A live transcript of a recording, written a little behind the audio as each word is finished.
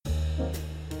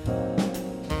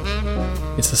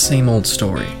It's the same old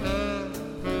story.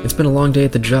 It's been a long day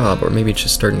at the job, or maybe it's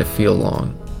just starting to feel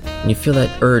long, and you feel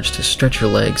that urge to stretch your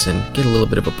legs and get a little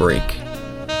bit of a break.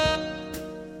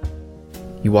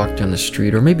 You walk down the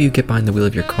street, or maybe you get behind the wheel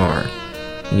of your car,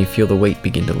 and you feel the weight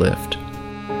begin to lift.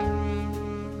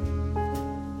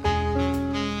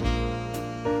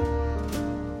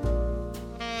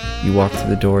 You walk through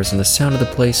the doors, and the sound of the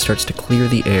place starts to clear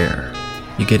the air.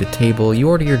 You get a table, you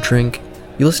order your drink,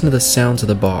 you listen to the sounds of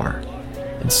the bar,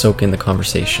 and soak in the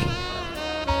conversation.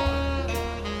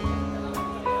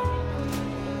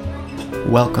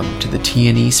 Welcome to the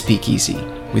T&E Speakeasy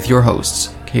with your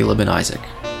hosts, Caleb and Isaac.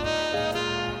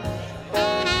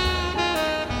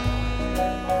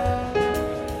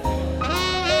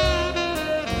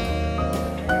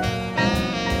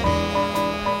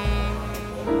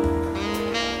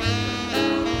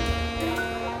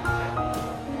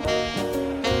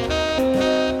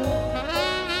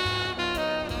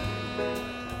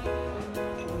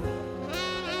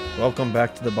 Welcome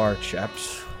back to the bar,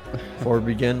 chaps. Before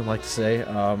we begin, I'd like to say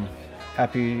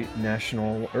Happy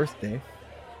National Earth Day.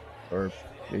 Or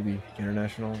maybe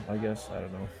International, I guess. I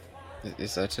don't know.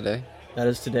 Is that today? That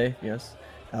is today, yes.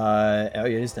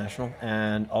 It is National.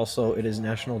 And also, it is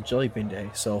National Jelly Bean Day.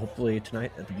 So hopefully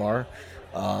tonight at the bar,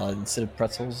 instead of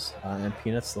pretzels and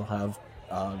peanuts, they'll have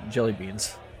jelly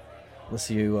beans. Let's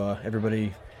see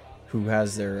everybody who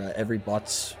has their Every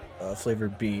Bots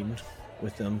flavored bean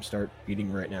with them start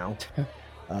eating right now.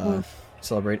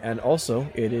 Celebrate. And also,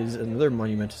 it is another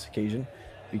monumentous occasion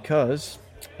because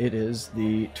it is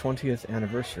the 20th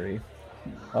anniversary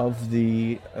of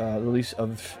the release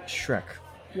of Shrek.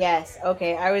 Yes,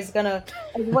 okay. I was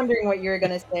wondering what you were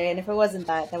gonna say, and if it wasn't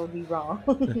that would be wrong.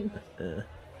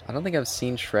 I don't think I've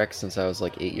seen Shrek since I was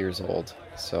like 8 years old.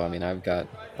 So, I mean, I don't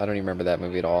even remember that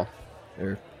movie at all.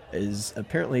 There is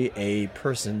apparently a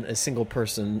single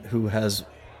person who has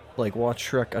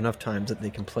watched Shrek enough times that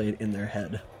they can play it in their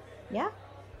head. Yeah.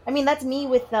 I mean, that's me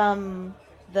with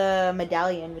the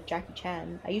Medallion with Jackie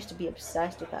Chan. I used to be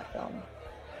obsessed with that film.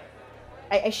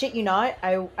 I shit you not,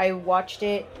 I watched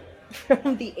it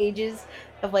from the ages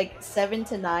of 7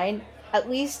 to 9, at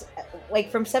least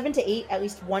from 7 to 8 at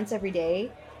least once every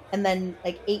day, and then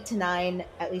 8 to 9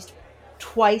 at least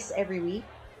twice every week.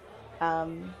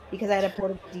 Because I had a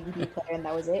portable DVD player and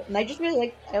that was it. And I just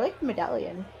really liked the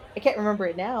Medallion. I can't remember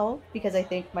it now because I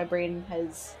think my brain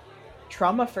has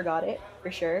trauma forgot it for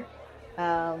sure.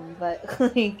 But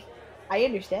I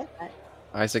understand that.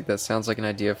 Isaac, that sounds like an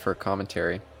idea for a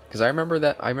commentary. Because I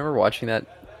remember watching that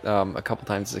a couple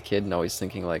times as a kid and always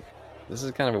thinking this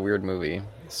is kind of a weird movie.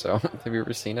 So, have you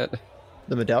ever seen it?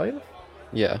 The Medallion?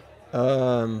 Yeah.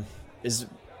 Is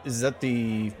that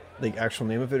the actual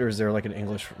name of it, or is there an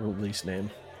English release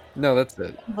name? No, that's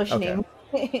it. English name.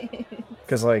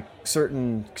 Because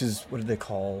what did they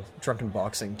call Drunken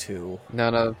Boxing 2?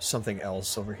 No. Something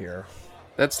else over here.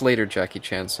 That's later Jackie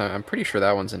Chan, so I'm pretty sure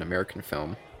that one's an American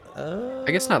film. I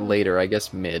guess not later, I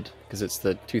guess mid, because it's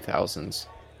the 2000s.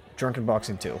 Drunken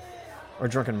Boxing 2. Or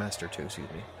Drunken Master 2, excuse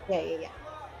me. Yeah.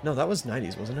 No, that was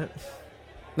 90s, wasn't it?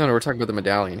 No, we're talking about the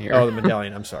Medallion here. Oh, the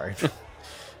Medallion, I'm sorry.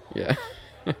 Yeah.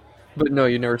 But no,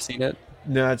 you've never seen it?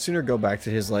 No, I'd sooner go back to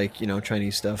his,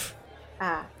 Chinese stuff.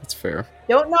 Ah. That's fair.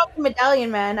 Don't knock the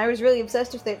Medallion, man. I was really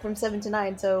obsessed with it from 7 to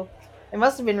 9, so it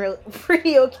must have been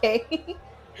pretty okay.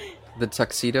 The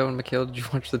Tuxedo, Mikhail, did you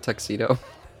watch The Tuxedo?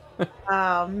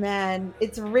 Oh, man.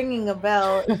 It's ringing a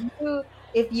bell.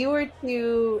 If you were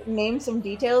to name some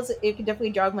details, it could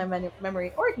definitely jog my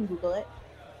memory, or I can Google it.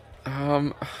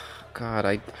 God,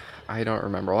 I don't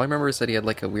remember. All I remember is that he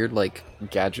had a weird,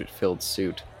 gadget-filled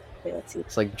suit. Wait, let's see.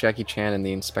 It's like Jackie Chan in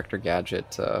the Inspector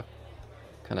Gadget,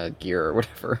 kind of gear or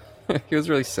whatever. He was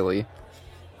really silly.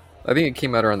 I think it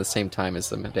came out around the same time as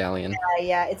the Medallion.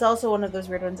 Yeah, it's also one of those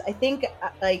weird ones. I think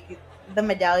the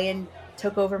Medallion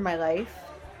took over my life.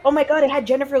 Oh my god, it had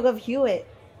Jennifer Love Hewitt.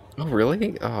 Oh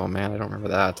really? Oh man, I don't remember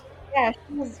that. Yeah,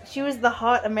 she was the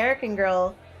hot American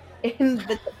girl in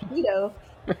the Tuxedo.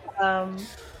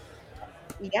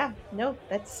 Yeah, no,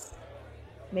 that's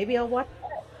maybe I'll watch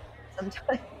that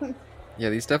sometime. Yeah,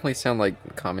 these definitely sound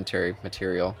like commentary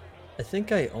material. I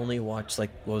think I only watched what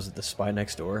was it, The Spy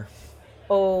Next Door?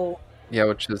 Oh. Yeah,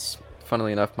 which is,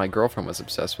 funnily enough, my girlfriend was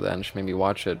obsessed with that, and she made me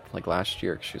watch it last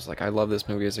year. She was like, I love this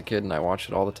movie as a kid, and I watched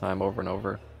it all the time over and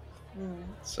over.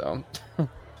 So.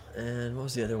 And what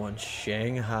was the other one?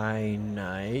 Shanghai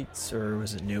Nights, or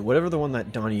was it New? Whatever the one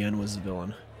that Donnie Yen was the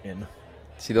villain in.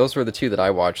 See, those were the two that I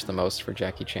watched the most for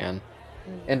Jackie Chan.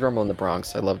 And Rumble in the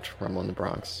Bronx. I loved Rumble in the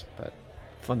Bronx, but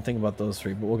fun thing about those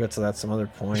three, but we'll get to that some other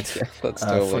point. Yeah, that's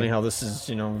totally Funny how this is,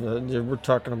 we're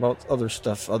talking about other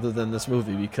stuff other than this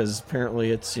movie, because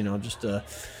apparently it's, just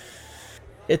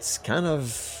it's kind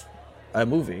of a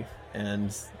movie,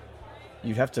 and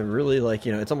you have to really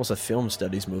it's almost a film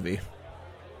studies movie.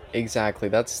 Exactly.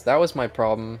 That was my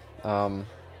problem.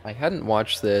 I hadn't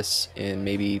watched this in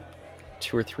maybe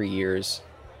 2 or 3 years.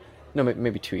 No,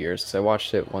 maybe 2 years, because I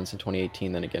watched it once in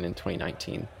 2018, then again in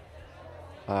 2019.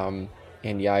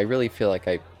 And yeah, I really feel like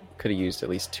I could have used at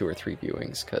least 2 or 3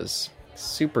 viewings, because it's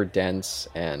super dense,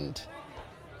 and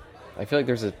I feel like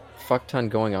there's a fuck ton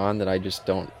going on that I just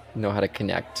don't know how to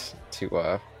connect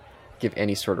to give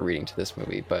any sort of reading to this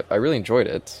movie. But I really enjoyed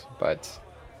it, but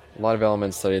a lot of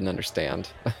elements that I didn't understand.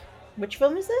 Which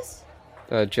film is this?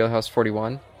 Jailhouse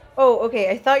 41. Oh, okay.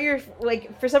 I thought you're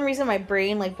like, for some reason my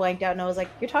brain like blanked out, and I was like,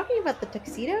 "You're talking about the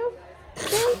tuxedo?"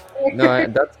 No,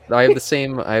 I have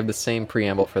the same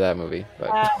preamble for that movie.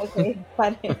 But Okay,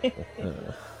 got it.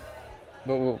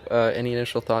 any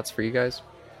initial thoughts for you guys?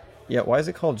 Yeah, why is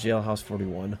it called Jailhouse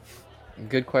 41?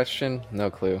 Good question. No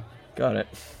clue. Got it.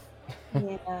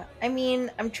 Yeah, I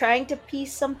mean, I'm trying to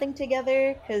piece something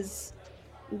together because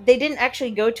they didn't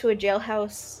actually go to a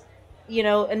jailhouse,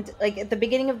 and like at the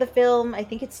beginning of the film, I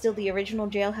think it's still the original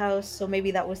jailhouse, so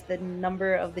maybe that was the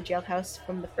number of the jailhouse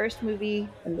from the first movie,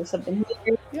 and there's something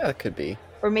here. Yeah, it could be.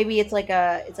 Or maybe it's like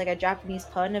a Japanese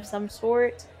pun of some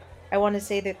sort. I want to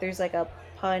say that there's like a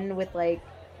pun with like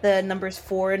the numbers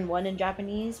 4 and 1 in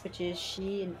Japanese, which is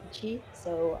shi and ichi.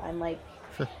 So I'm like,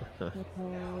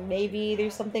 maybe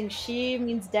there's something. Shi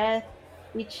means death.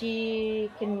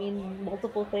 Ichi can mean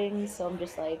multiple things. So I'm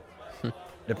just like,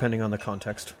 Depending on the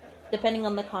context. depending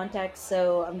on the context.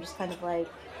 So I'm just kind of like,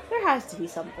 there has to be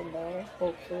something there,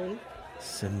 hopefully.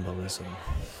 Symbolism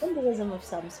of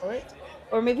some sort.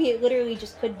 Or maybe it literally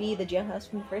just could be the jailhouse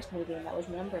from the first movie, and that was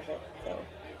the number of it. So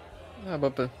Yeah,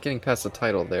 but getting past the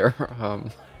title there.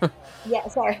 yeah,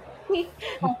 sorry.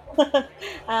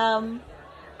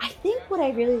 I think what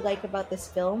I really like about this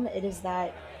film, it is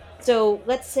that, so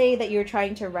let's say that you're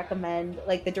trying to recommend,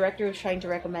 like the director was trying to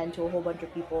recommend to a whole bunch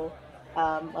of people,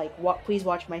 please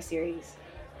watch my series,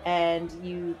 and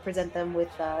you present them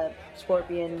with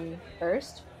Scorpion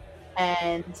first,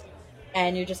 and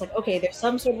you're just like, okay, there's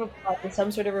some sort of a plot, there's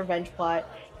some sort of revenge plot.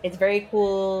 It's very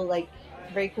cool,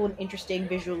 and interesting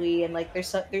visually, and like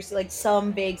there's like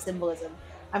some vague symbolism.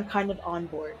 I'm kind of on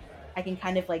board. I can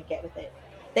kind of like get with it.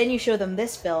 Then you show them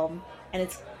this film, and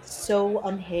it's so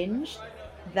unhinged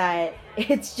that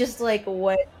it's just like,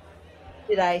 what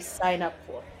did I sign up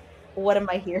for? What am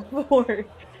I here for?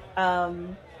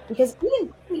 Because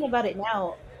even thinking about it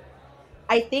now,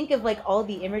 I think of like all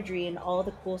the imagery and all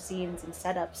the cool scenes and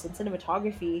setups and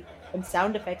cinematography and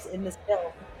sound effects in this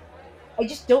film. I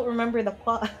just don't remember the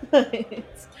plot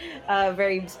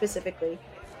very specifically.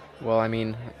 Well, I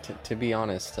mean, to be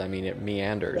honest, I mean it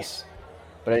meanders,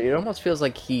 but it almost feels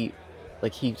like he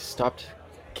stopped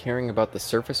caring about the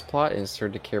surface plot and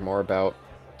started to care more about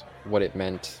what it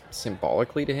meant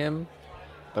symbolically to him.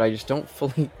 But I just don't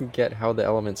fully get how the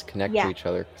elements connect to each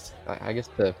other. I guess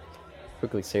to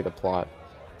quickly say the plot.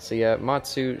 So yeah,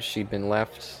 Matsu, she'd been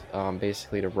left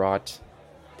basically to rot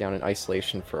down in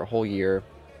isolation for a whole year.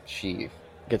 She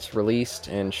gets released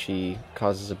and she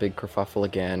causes a big kerfuffle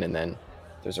again, and then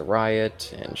there's a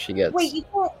riot and she gets... Wait, you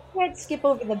can't skip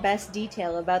over the best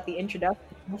detail about the introduction.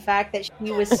 The fact that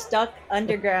she was stuck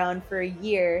underground for a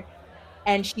year,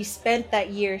 and she spent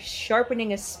that year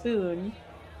sharpening a spoon,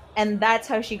 and that's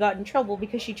how she got in trouble,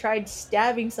 because she tried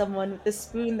stabbing someone with the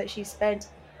spoon that she spent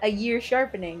a year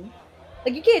sharpening.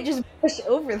 Like, you can't just push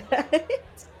over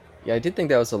that. Yeah, I did think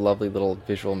that was a lovely little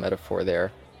visual metaphor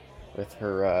there with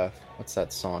her, what's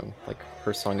that song? Like,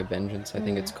 her Song of Vengeance, I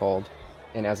think it's called.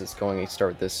 And as it's going, you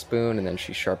start with this spoon, and then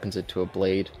she sharpens it to a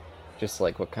blade, just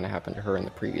like what kind of happened to her in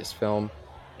the previous film.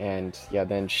 And yeah,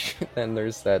 then then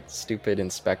there's that stupid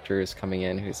inspector who's coming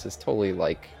in, who's this totally,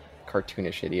 like,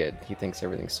 cartoonish idiot. He thinks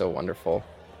everything's so wonderful.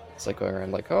 It's like going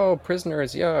around like, oh,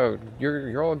 prisoners, yeah,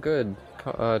 you're all good.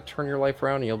 Turn your life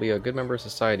around and you'll be a good member of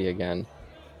society again.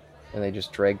 And they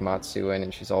just drag Matsu in,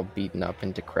 and she's all beaten up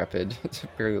and decrepit. It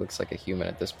barely looks like a human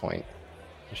at this point.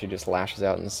 And she just lashes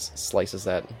out and slices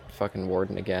that fucking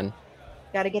warden again.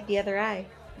 Gotta get the other eye,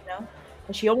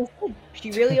 And she almost did.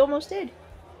 She really almost did.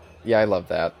 Yeah, I love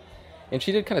that. And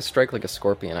she did kind of strike like a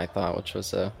scorpion, I thought, which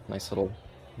was a nice little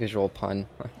visual pun.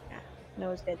 Yeah, no,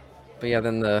 it was good. But yeah,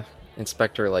 then the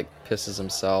inspector like pisses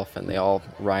himself, and they all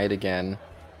riot again.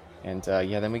 And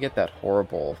yeah, then we get that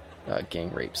horrible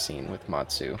gang rape scene with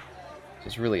Matsu. It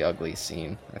was a really ugly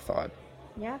scene, I thought.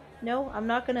 Yeah, no, I'm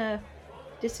not gonna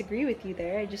disagree with you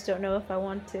there. I just don't know if I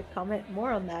want to comment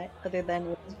more on that, other than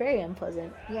it was very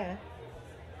unpleasant. Yeah.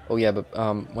 Oh yeah, but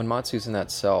when Matsu's in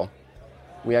that cell,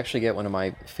 we actually get one of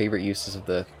my favorite uses of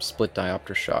the split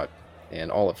diopter shot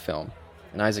in all of film.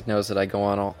 And Isaac knows that I go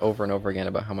on over and over again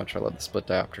about how much I love the split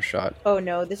diopter shot. Oh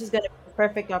no, this is going to be a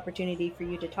perfect opportunity for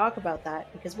you to talk about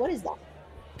that, because what is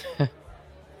that?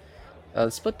 The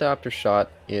split diopter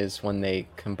shot is when they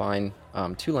combine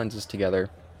two lenses together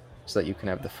so that you can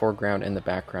have the foreground and the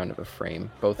background of a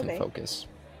frame, both in focus.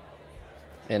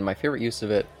 And my favorite use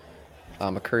of it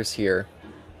occurs here.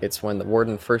 It's when the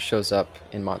warden first shows up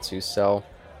in Matsu's cell,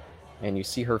 and you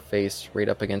see her face right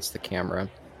up against the camera,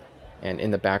 and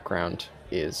in the background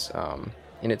is,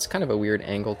 and it's kind of a weird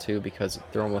angle too, because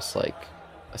they're almost like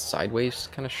a sideways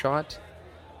kind of shot.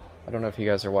 I don't know if you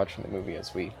guys are watching the movie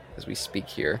as we speak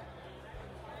here,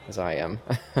 as I am.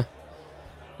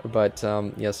 But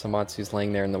yeah, so Matsu's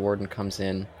laying there, and the warden comes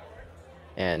in,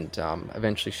 and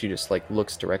eventually she just like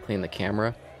looks directly in the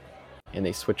camera, and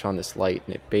they switch on this light,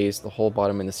 and it bathes the whole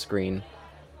bottom of the screen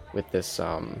with this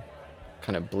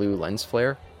kind of blue lens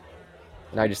flare.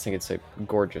 And I just think it's a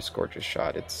gorgeous, gorgeous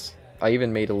shot. I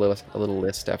even made a little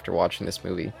list after watching this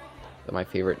movie of my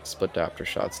favorite split diopter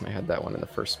shots, and I had that one in the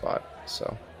first spot.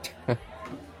 So,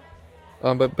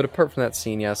 but apart from that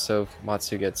scene, yeah. So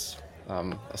Matsu gets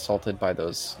assaulted by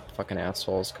those fucking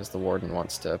assholes because the warden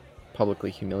wants to publicly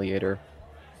humiliate her,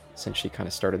 since she kind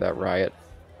of started that riot.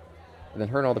 And then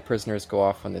her and all the prisoners go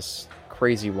off on this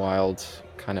crazy, wild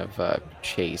kind of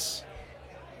chase,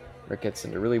 where it gets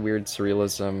into really weird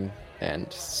surrealism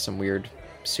and some weird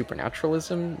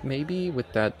supernaturalism, maybe,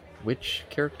 with that witch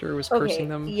character who was cursing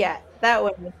them. Yeah, that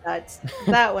one was nuts.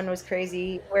 That one was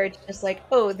crazy, where it's just like,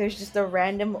 oh, there's just a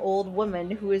random old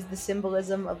woman who is the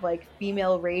symbolism of like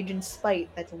female rage and spite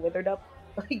that's withered up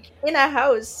like in a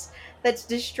house that's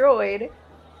destroyed.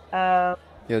 Yeah,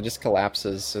 it just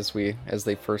collapses as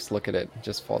they first look at it. It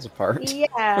just falls apart.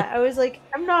 Yeah, I was like,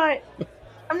 I'm not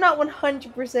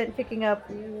 100% picking up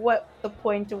what the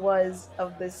point was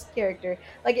of this character.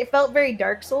 Like, it felt very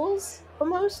Dark Souls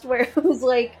almost, where it was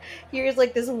like, here's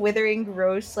like this withering,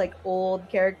 gross, like old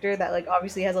character that like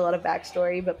obviously has a lot of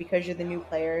backstory, but because you're the new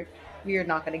player, we're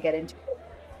not going to get into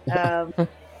it.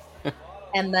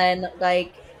 and then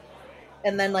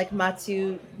like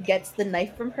Matsu gets the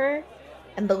knife from her,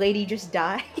 and the lady just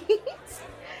dies.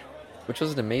 Which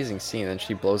was an amazing scene. And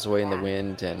she blows away in the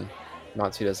wind, and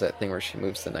Matsu does that thing where she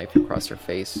moves the knife across her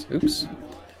face. Oops.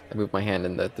 I moved my hand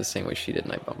in the same way she did,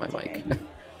 and I bumped my mic.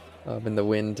 And the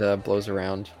wind blows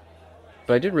around.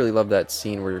 But I did really love that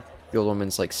scene where the old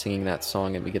woman's like singing that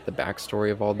song, and we get the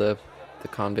backstory of all the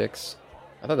convicts.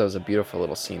 I thought that was a beautiful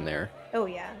little scene there. Oh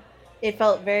yeah. It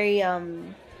felt very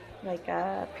like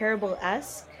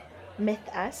parable-esque,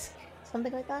 myth-esque,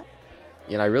 something like that.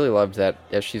 And I really loved that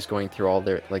as she's going through all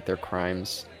their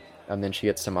crimes, and then she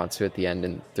gets to Matsu at the end,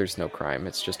 and there's no crime.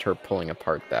 It's just her pulling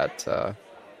apart that,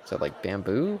 is that like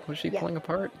bamboo? Was she pulling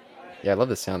apart? Yeah, I love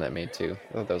the sound that made too.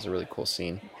 I thought that was a really cool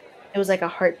scene. It was like a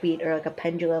heartbeat or like a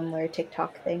pendulum or a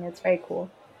TikTok thing. It's very cool.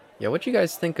 Yeah, what do you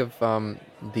guys think of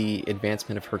the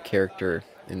advancement of her character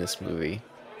in this movie?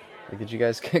 Like, did you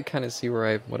guys kind of see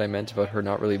what I meant about her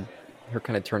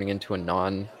kind of turning into a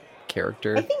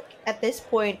non-character? I think at this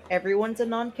point, everyone's a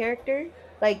non-character.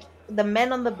 Like, the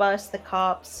men on the bus, the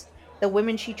cops, the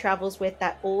women she travels with,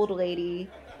 that old lady,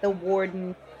 the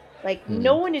warden. Like,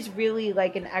 no one is really,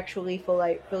 like, an actually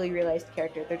fully realized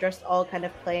character. They're just all kind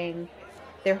of playing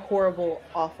their horrible,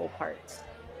 awful parts.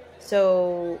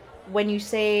 So, when you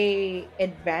say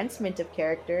advancement of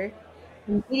character,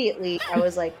 immediately I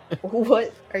was like,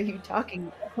 what are you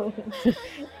talking about?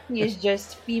 He is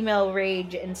just female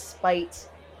rage and spite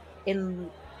in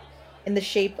the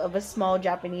shape of a small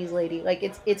Japanese lady. Like,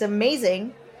 it's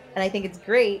amazing, and I think it's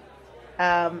great,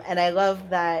 and I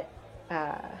love that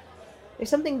there's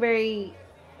something very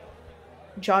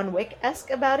John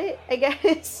Wick-esque about it, I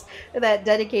guess. That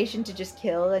dedication to just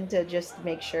kill and to just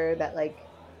make sure that like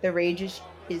the rage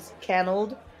is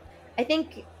channeled. I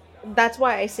think that's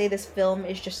why I say this film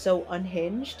is just so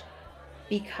unhinged,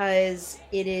 because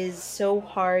it is so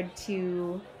hard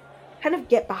to kind of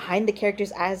get behind the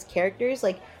characters as characters.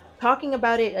 Like, talking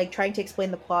about it, like trying to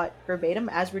explain the plot verbatim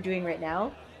as we're doing right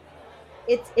now,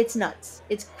 it's nuts.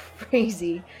 It's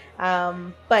crazy.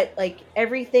 But like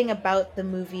everything about the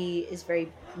movie is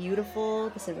very beautiful.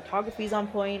 The cinematography is on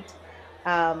point.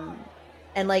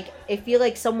 And like I feel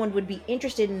like someone would be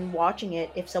interested in watching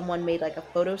it if someone made like a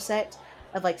photo set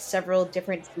of like several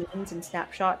different scenes and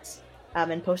snapshots,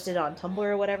 and posted it on Tumblr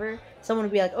or whatever. Someone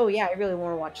would be like, oh yeah, I really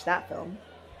want to watch that film.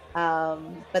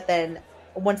 But then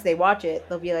once they watch it,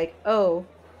 they'll be like, oh,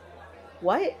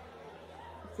 what?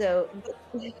 So,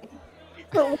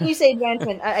 but when you say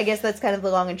advancement, I guess that's kind of the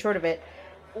long and short of it.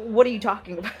 What are you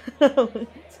talking about?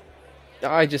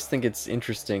 I just think it's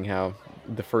interesting how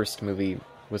the first movie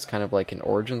was kind of like an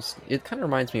origins. It kind of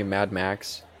reminds me of Mad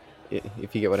Max,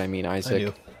 if you get what I mean, I do.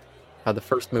 Isaac. How the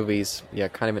first movie's, yeah,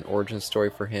 kind of an origin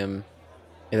story for him,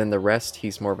 and then the rest,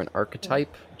 he's more of an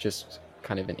archetype, just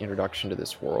kind of an introduction to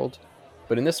this world.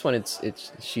 But in this one,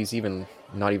 it's she's even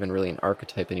not even really an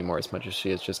archetype anymore, as much as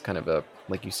she is just kind of a,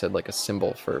 like you said, like a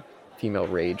symbol for female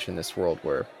rage in this world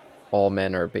where all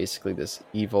men are basically this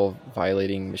evil,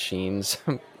 violating machines,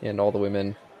 and all the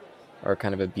women are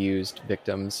kind of abused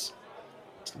victims,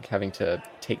 having to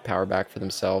take power back for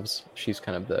themselves. She's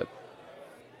kind of the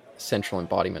central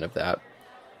embodiment of that.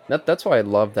 That's why I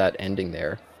love that ending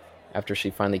there. After she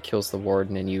finally kills the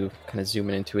warden, and you kind of zoom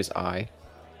in into his eye,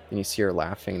 and you see her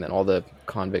laughing, and then all the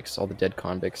convicts, all the dead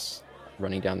convicts,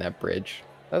 running down that bridge.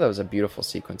 I thought that was a beautiful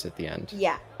sequence at the end.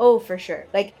 Yeah. Oh, for sure.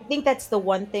 Like, I think that's the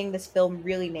one thing this film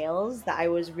really nails that I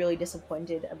was really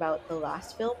disappointed about the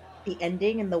last film. The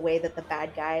ending and the way that the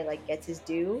bad guy, like, gets his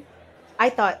due. I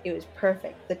thought it was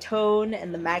perfect. The tone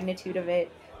and the magnitude of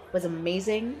it was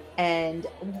amazing. And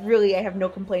really, I have no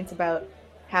complaints about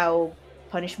how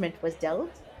punishment was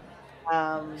dealt.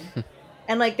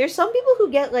 And, like, there's some people who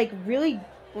get, like, really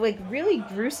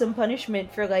gruesome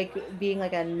punishment for, like, being,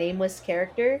 like, a nameless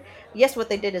character. Yes, what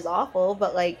they did is awful,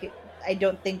 but, like, I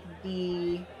don't think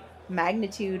the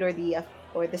magnitude or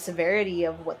the severity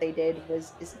of what they did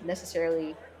is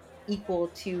necessarily equal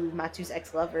to Matsu's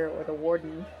ex-lover or the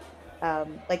warden.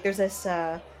 Like, there's this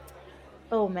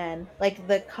oh man, like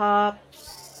the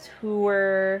cops who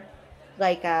were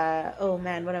like oh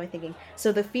man, what am I thinking?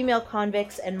 So the female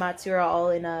convicts and Matsu are all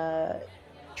in a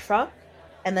truck,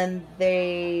 and then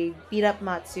they beat up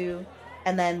Matsu,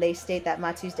 and then they state that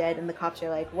Matsu's dead, and the cops are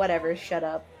like, whatever, shut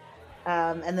up.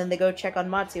 And then they go check on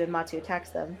Matsu, and Matsu attacks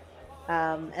them.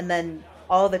 And then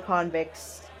all the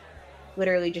convicts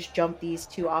literally just jump these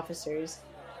two officers.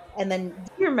 And then,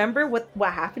 do you remember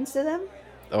what happens to them?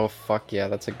 Oh fuck yeah,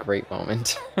 that's a great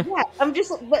moment. Yeah, I'm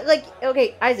just, but like,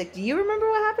 okay, Isaac, do you remember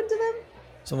what happened to them?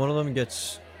 So one of them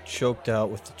gets choked out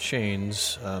with the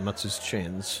chains, Matsu's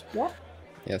chains. Yeah.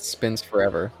 Yeah, it spins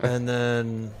forever. And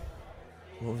then,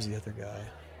 what was the other guy?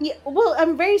 Yeah, well,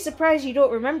 I'm very surprised you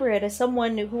don't remember it as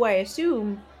someone who I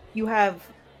assume you have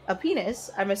a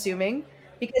penis, I'm assuming,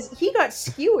 because he got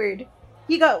skewered.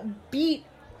 He got beat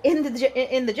in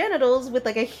in the genitals with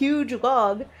like a huge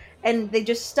log, and they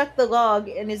just stuck the log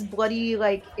in his bloody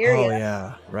like area. Oh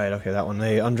yeah, right. Okay, that one.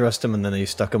 They undressed him and then they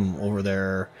stuck him over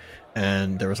there,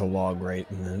 and there was a log,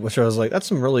 right? Which I was like, that's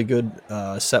some really good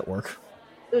set work.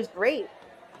 It was great.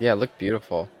 Yeah, it looked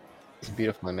beautiful. It's a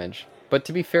beautiful image. But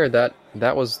to be fair, that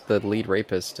was the lead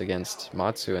rapist against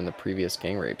Matsu in the previous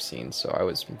gang rape scene, so I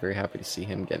was very happy to see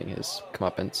him getting his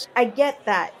comeuppance. I get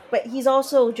that, but he's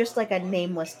also just like a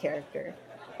nameless character,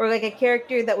 or like a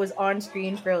character that was on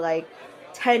screen for like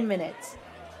 10 minutes,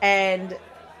 and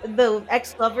the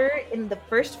ex-lover in the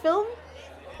first film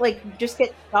like just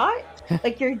gets shot.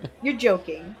 Like, you're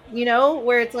joking, you know,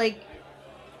 where it's like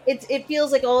it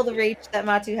feels like all the rage that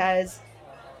Matsu has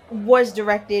was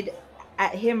directed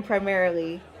at him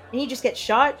primarily, and he just gets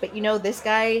shot. But you know, this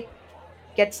guy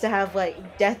gets to have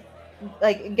like death,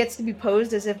 like gets to be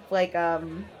posed as if like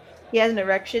he has an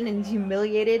erection and he's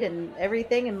humiliated and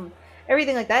everything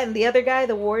like that. And the other guy,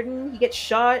 the warden, he gets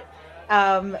shot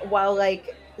while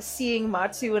like seeing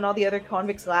Matsu and all the other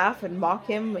convicts laugh and mock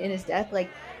him in his death. Like,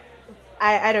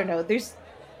 I don't know. There's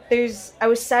I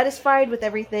was satisfied with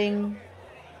everything,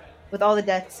 with all the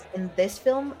deaths in this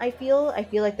film. I feel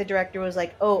like the director was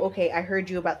like, oh, okay, I heard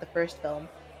you about the first film,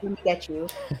 let me get you.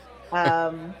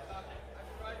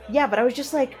 Yeah, but I was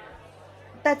just like,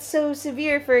 that's so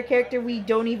severe for a character we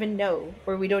don't even know,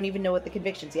 or we don't even know what the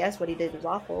convictions. Yes, what he did was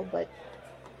awful, but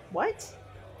what?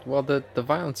 Well, the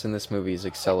violence in this movie is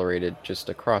accelerated just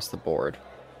across the board.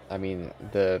 I mean,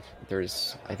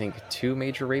 there's I think 2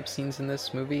 major rape scenes in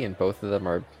this movie, and both of them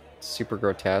are super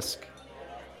grotesque.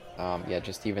 Yeah,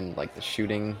 just even like the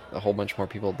shooting, a whole bunch more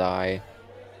people die.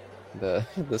 The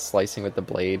slicing with the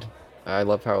blade. I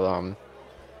love how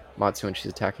Matsu, when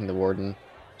she's attacking the warden,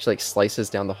 she like slices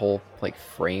down the whole like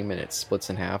frame and it splits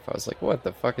in half. I was like, what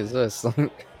the fuck is this?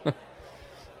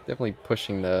 Definitely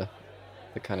pushing the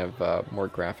kind of more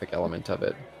graphic element of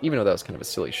it, even though that was kind of a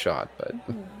silly shot. But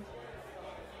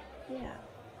Yeah,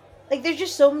 like there's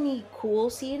just so many cool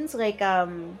scenes, like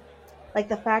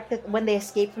the fact that when they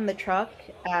escape from the truck,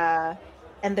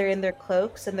 and they're in their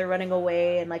cloaks and they're running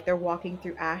away and like they're walking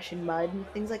through ash and mud and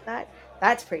things like that.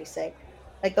 That's pretty sick.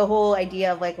 Like the whole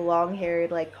idea of like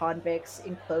long-haired like convicts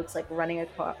in cloaks like running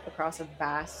across a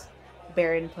vast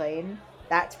barren plain.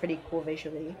 That's pretty cool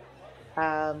visually.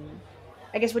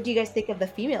 I guess, what do you guys think of the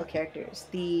female characters,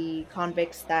 the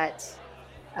convicts that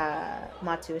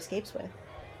Matsu escapes with?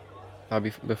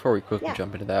 Before we quickly Yeah.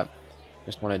 jump into that,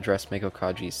 just want to address Meiko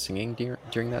Kaji's singing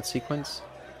during that sequence.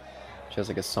 She has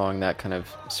like a song that kind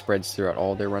of spreads throughout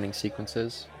all their running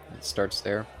sequences. It starts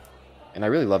there. And I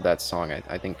really love that song.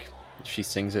 I think she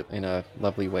sings it in a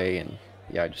lovely way, and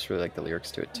yeah, I just really like the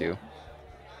lyrics to it too.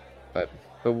 But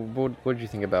what did you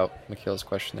think about Michaela's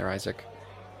question there, Isaac?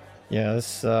 Yeah,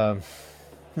 this. Well,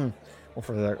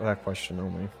 for that question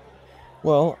only.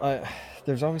 Well,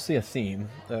 there's obviously a theme.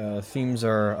 Themes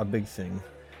are a big thing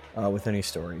with any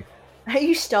story. Are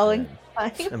you stalling?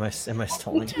 Am I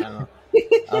stalling?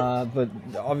 But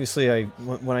obviously,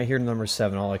 when I hear number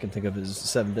 7, all I can think of is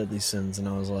 7 Deadly Sins, and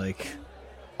I was like,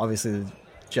 obviously the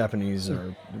Japanese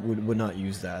would not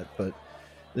use that, but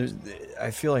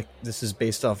I feel like this is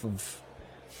based off of.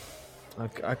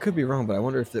 I could be wrong, but I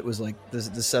wonder if it was like the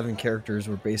 7 characters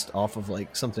were based off of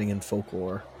like something in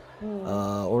folklore,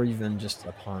 or even just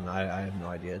a pun. I have no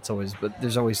idea. But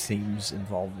there's always themes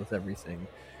involved with everything,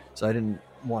 so I didn't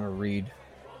want to read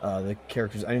the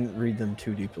characters. I didn't read them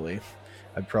too deeply.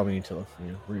 I'd probably need to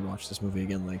rewatch this movie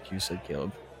again, like you said,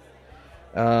 Caleb.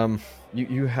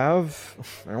 You have,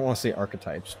 I don't want to say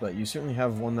archetypes, but you certainly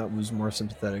have one that was more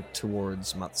sympathetic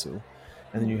towards Matsu,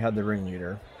 and then you had the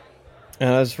ringleader.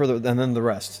 And then the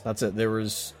rest. That's it. There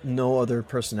was no other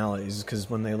personalities, because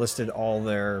when they listed all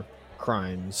their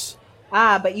crimes.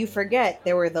 But you forget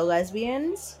there were the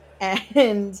lesbians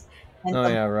and oh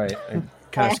yeah, right. I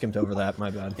kind of skimmed over that.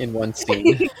 My bad. In one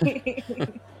scene.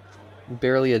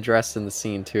 Barely addressed in the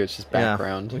scene too. It's just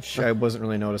background, which I wasn't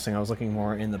really noticing. I was looking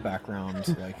more in the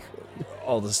background, like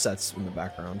all the sets in the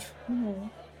background.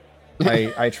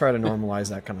 Mm-hmm. I try to normalize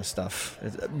that kind of stuff,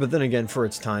 but then again, for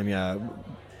its time, yeah.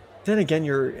 Then again,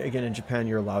 in Japan,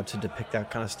 you're allowed to depict that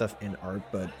kind of stuff in art,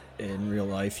 but in real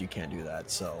life, you can't do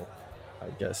that. So, I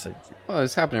guess. Well,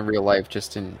 it's happened in real life.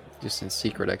 Just in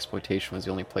secret, exploitation was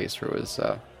the only place where it was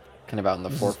kind of out in the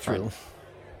forefront.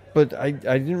 But I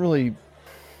didn't really.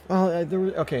 Well,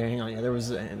 hang on. Yeah, there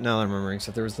was. Now that I'm remembering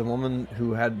stuff, there was the woman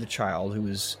who had the child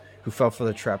who fell for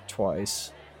the trap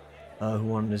twice, who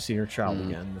wanted to see her child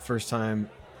again. The first time,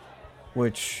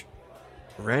 which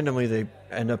randomly they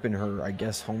end up in her, I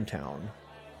guess, hometown,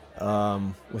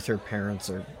 with her parents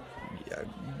or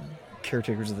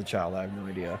caretakers of the child. I have no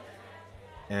idea,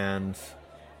 and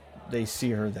they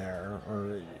see her there,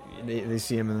 or they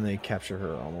see him and then they capture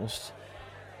her almost.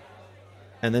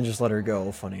 And then just let her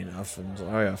go, funny enough,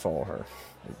 and follow her.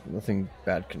 Nothing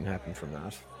bad can happen from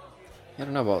that. I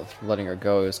don't know about letting her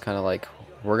go. It was kind of like,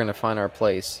 we're going to find our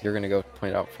place. You're going to go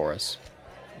point it out for us.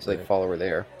 So they follow her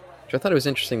there. Which I thought it was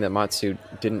interesting that Matsu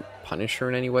didn't punish her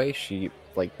in any way. She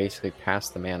basically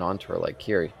passed the man on to her, like,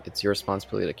 here, it's your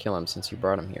responsibility to kill him since you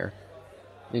brought him here.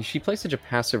 And she plays such a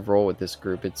passive role with this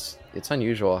group. It's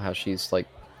unusual how she's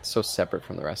so separate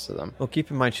from the rest of them. Well, keep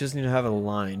in mind, she doesn't even have a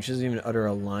line. She doesn't even utter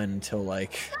a line until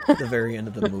the very end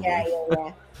of the movie.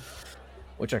 Yeah.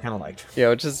 Which I kind of liked. Yeah,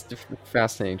 which is a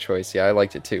fascinating choice. Yeah, I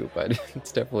liked it too, but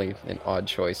it's definitely an odd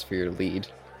choice for your lead.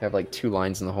 You have 2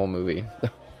 lines in the whole movie.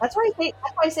 That's why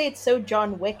I say it's so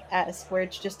John Wick-esque, where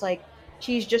it's just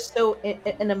she's just so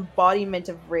an embodiment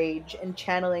of rage and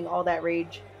channeling all that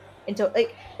rage into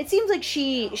it seems like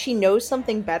she knows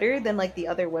something better than the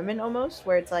other women almost,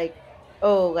 where it's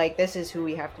this is who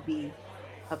we have to be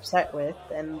upset with,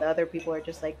 and the other people are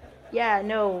just yeah,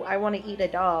 no, I want to eat a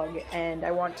dog, and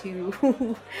I want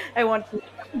to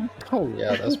Oh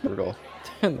yeah, that's brutal.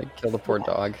 And they kill the poor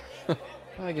dog. Well,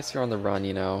 I guess you're on the run,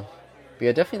 But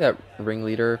yeah, definitely that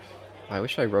ringleader. I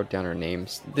wish I wrote down her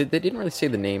names. They didn't really say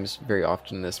the names very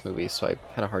often in this movie, so I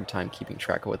had a hard time keeping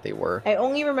track of what they were. I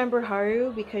only remember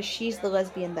Haru because she's the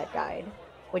lesbian that died,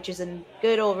 which is a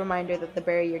good old reminder that the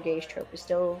bury your gays trope is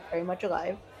still very much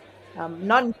alive.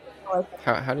 Not.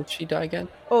 How did she die again?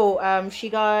 Oh, she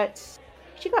got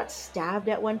stabbed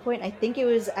at one point. I think it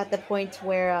was at the point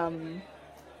where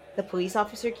the police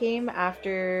officer came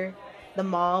after the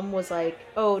mom was like,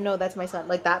 "Oh no, that's my son."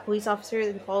 That police officer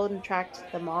then followed and tracked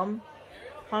the mom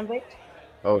convict.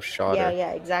 Oh, shot her.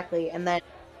 Yeah, exactly. And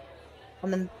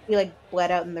then he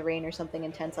bled out in the rain or something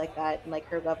intense like that, and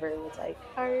her lover was like,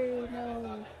 "Oh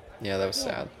no." Yeah, that was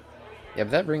sad. Yeah,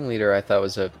 but that ringleader I thought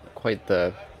was quite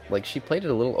the. She played it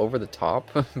a little over the top,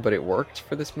 but it worked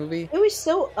for this movie. It was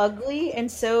so ugly and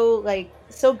so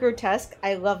so grotesque.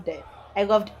 I loved it. I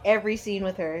loved every scene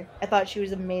with her. I thought she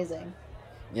was amazing.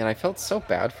 Yeah, and I felt so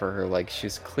bad for her.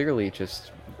 She's clearly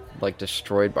just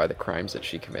destroyed by the crimes that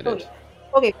she committed.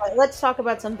 Okay, but let's talk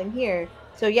about something here.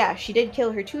 So yeah, she did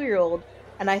kill her 2-year-old,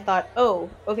 and I thought, oh,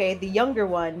 okay, the younger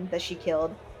one that she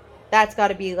killed, that's got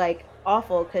to be like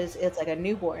awful because it's like a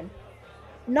newborn.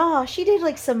 Nah, she did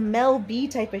like some Mel B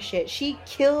type of shit. She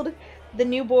killed the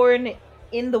newborn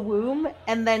in the womb,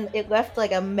 and then it left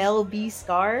like a Mel B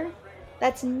scar.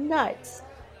 That's nuts.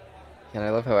 And I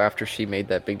love how after she made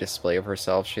that big display of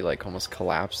herself, she like almost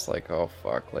collapsed. Like, oh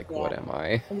fuck, like what Yeah. am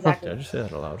I? Exactly. Did I just say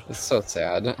that aloud? It's so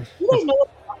sad. You guys know what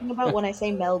I'm talking about when I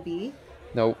say Mel B?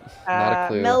 Nope, not a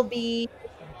clue. Mel B.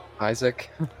 Isaac.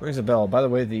 Rings a bell. By the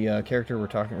way, the character we're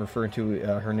referring to,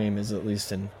 her name is, at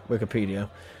least in Wikipedia,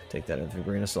 take that with a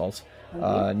grain of salt,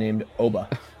 named Oba.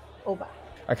 Oba.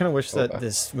 I kind of wish that Oba.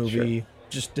 this movie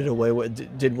just did away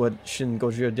with did what Shin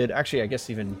Gojira did. Actually, I guess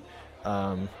even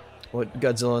what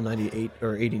Godzilla 98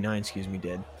 or 89, excuse me,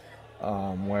 did,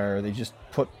 where they just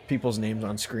put people's names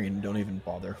on screen and don't even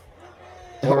bother,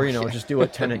 or yeah. just do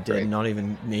what That'd Tenet be did, great. and not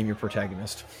even name your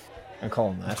protagonist and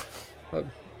call him that.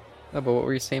 No, but what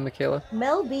were you saying, Michaela?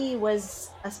 Mel B was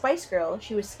a Spice Girl.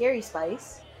 She was Scary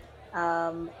Spice.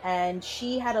 And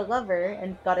she had a lover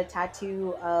and got a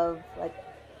tattoo of like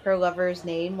her lover's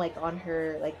name like on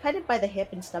her, like kind of by the hip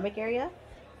and stomach area.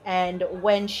 And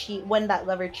when that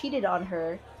lover cheated on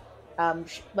her,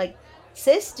 like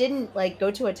sis didn't like go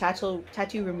to a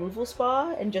tattoo removal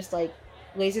spa and just like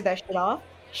laser that shit off.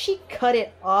 She cut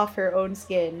it off her own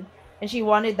skin, and she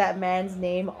wanted that man's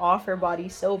name off her body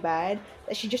so bad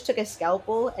that she just took a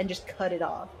scalpel and just cut it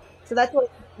off. So that's what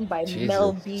I mean by Jesus.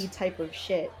 Mel B type of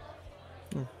shit.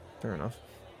 Fair enough.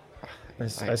 I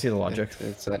see the logic.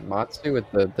 It's that Matsu with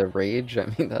the rage. I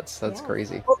mean, that's Yeah.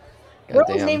 crazy. Well, Girl's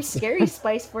Goddamn. name's Scary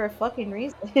Spice for a fucking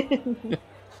reason.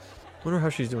 Wonder how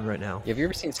she's doing right now. Have you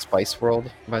ever seen Spice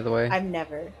World, by the way? I've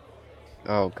never.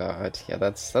 Oh god, yeah,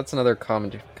 that's another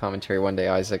commentary one day,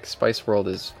 Isaac. Spice World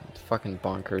is fucking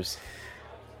bonkers.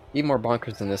 Even more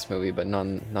bonkers than this movie, but not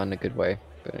in a good way.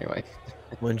 But anyway,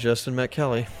 When Justin met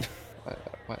Kelly,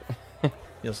 what?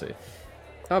 you'll see.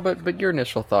 Oh, but your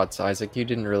initial thoughts, Isaac. You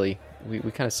didn't really. We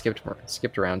kind of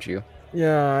skipped around you.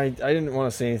 Yeah, I didn't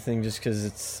want to say anything just because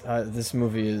it's this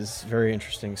movie is very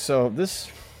interesting. So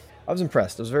I was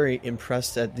impressed. I was very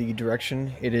impressed at the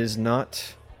direction. It is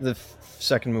not the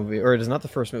second movie, or it is not the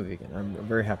first movie again. I'm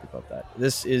very happy about that.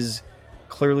 This is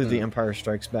clearly The Empire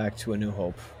Strikes Back to A New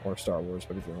Hope, or Star Wars,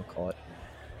 whatever you want to call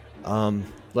it.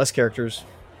 Less characters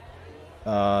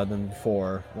than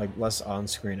before, like less on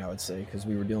screen, I would say, because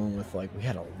we were dealing with we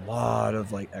had a lot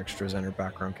of extras and or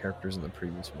background characters in the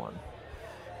previous one.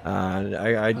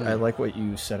 I like what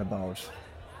you said about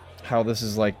how this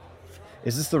is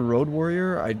is this the Road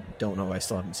Warrior? I don't know. I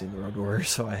still haven't seen the Road Warrior,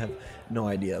 so I have no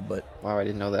idea. But Wow, I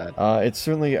didn't know that. it's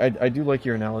certainly I do like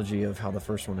your analogy of how the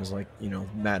first one is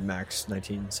Mad Max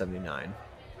 1979,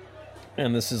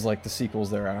 and this is the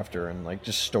sequels thereafter, and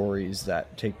just stories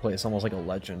that take place almost like a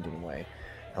legend in a way.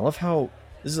 I love how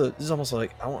this is almost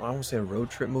like I don't want to say a road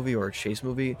trip movie or a chase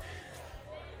movie.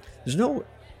 There's no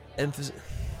emphasis.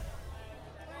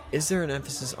 Is there an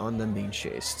emphasis on them being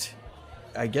chased?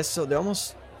 I guess so. They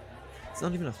almost. It's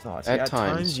not even a thought. At At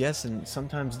times. times, yes, and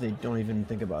sometimes they don't even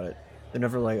think about it. They're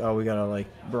never oh, we gotta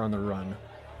we're on the run.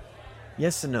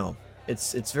 Yes and no.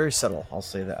 It's very subtle. I'll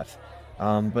say that.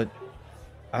 But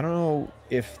I don't know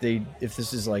if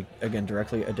this is again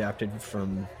directly adapted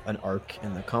from an arc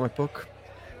in the comic book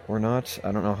or not.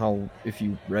 I don't know if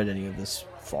you read any of this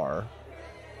far.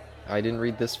 I didn't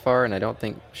read this far, and I don't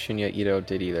think Shinya Ito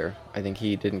did either. I think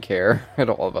he didn't care at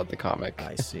all about the comic.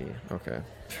 I see. Okay.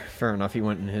 Fair enough. He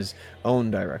went in his own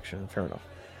direction. Fair enough.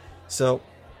 So,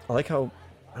 I like how,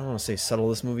 I don't want to say subtle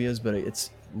this movie is, but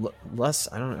it's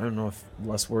less, I don't know if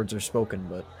less words are spoken,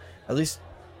 but at least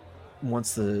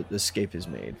once the escape is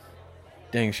made.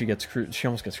 Dang, she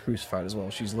almost gets crucified as well.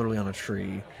 She's literally on a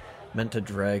tree, meant to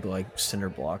drag cinder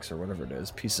blocks or whatever it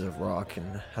is, pieces of rock,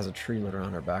 and has a tree lit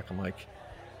around her back. I'm like,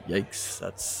 yikes,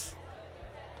 that's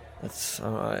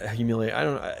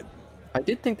humiliating. I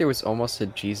did think there was almost a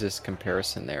Jesus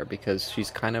comparison there, because she's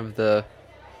kind of the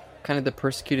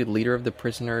persecuted leader of the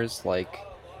prisoners.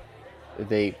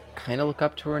 They kind of look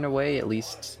up to her in a way, at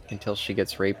least until she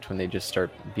gets raped, when they just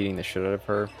start beating the shit out of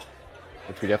her.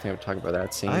 Which we definitely have to talk about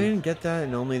that scene. I didn't get that,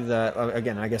 and only that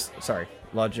again. I guess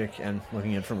logic and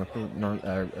looking at it from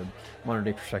a modern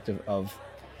day perspective of,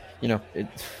 it.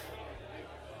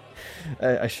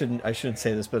 I shouldn't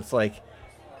say this, but it's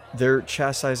they're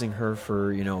chastising her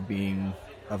for being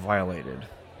violated.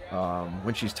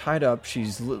 When she's tied up,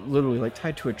 she's literally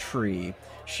tied to a tree.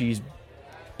 She's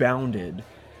bounded,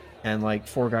 and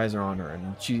 4 guys are on her,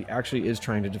 and she actually is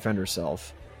trying to defend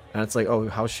herself. And it's oh,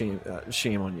 how shame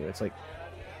on you. It's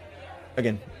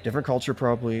again, different culture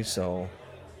probably. So,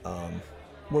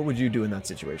 what would you do in that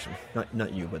situation?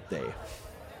 Not you, but they.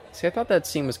 See, I thought that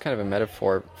scene was kind of a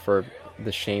metaphor for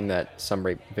the shame that some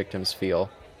rape victims feel,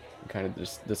 and kind of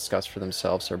just disgust for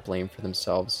themselves or blame for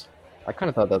themselves. I kind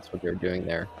of thought that's what they were doing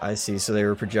there. I see. So they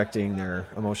were projecting their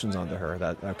emotions onto her.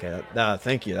 That okay?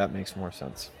 Thank you. That makes more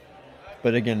sense.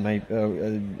 But again, my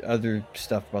other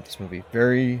stuff about this movie,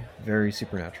 very, very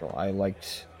supernatural. I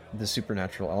liked the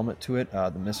supernatural element to it,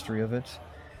 the mystery of it.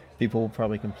 People will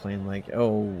probably complain like,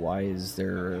 "Oh, why is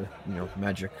there,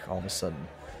 magic all of a sudden?"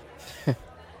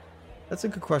 That's a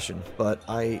good question, but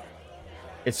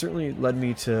it certainly led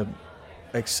me to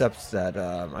accept that.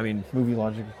 I mean, movie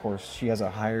logic, of course, she has a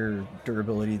higher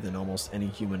durability than almost any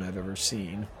human I've ever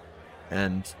seen,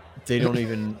 and they don't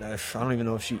even. I don't even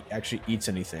know if she actually eats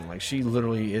anything. Like, she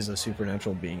literally is a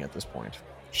supernatural being at this point.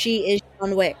 She is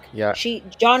John Wick. Yeah.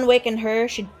 John Wick and her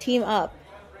should team up.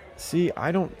 See,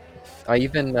 I don't. I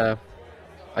even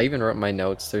wrote in my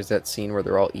notes. There's that scene where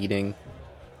they're all eating,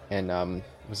 and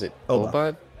was it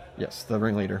Oba? Yes, the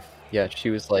ringleader. Yeah, she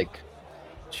was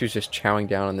just chowing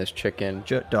down on this chicken.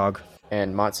 Dog.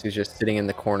 And Matsu's just sitting in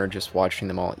the corner just watching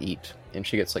them all eat. And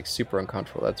she gets super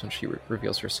uncomfortable. That's when she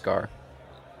reveals her scar.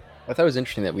 I thought it was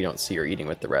interesting that we don't see her eating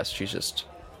with the rest. She's just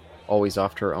always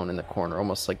off to her own in the corner,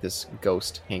 almost like this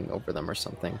ghost hanging over them or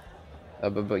something.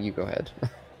 But you go ahead.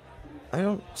 I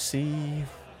don't see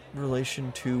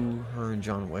relation to her and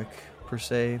John Wick, per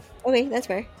se. Okay, that's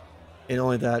fair. And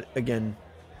only that, again,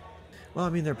 well, I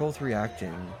mean, they're both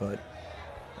reacting, but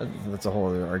that's a whole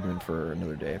other argument for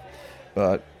another day.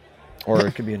 But, or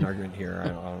it could be an argument here. I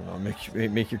don't know.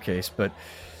 Make your case. But,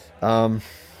 I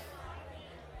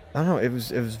don't know. It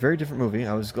was a very different movie.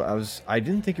 I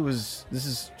didn't think it was. This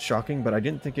is shocking, but I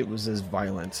didn't think it was as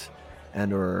violent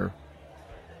and or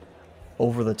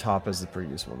over the top as the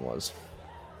previous one was.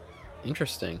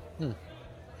 Interesting.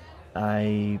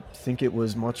 I think it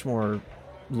was much more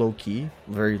low key,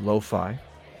 very lo-fi.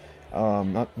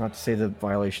 Not to say the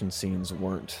violation scenes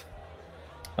weren't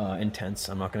intense.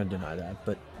 I'm not going to deny that,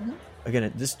 but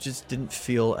again, this just didn't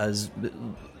feel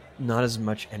not as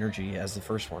much energy as the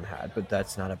first one had. But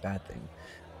that's not a bad thing.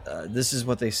 This is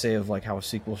what they say of like how a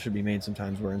sequel should be made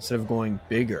sometimes, where instead of going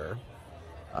bigger,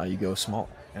 you go small,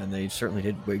 and they certainly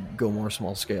did go more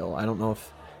small scale. I don't know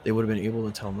if they would have been able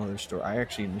to tell another story. I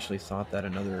actually initially thought that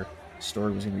another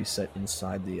story was going to be set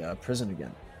inside the prison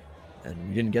again. And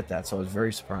we didn't get that, so I was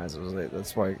very surprised.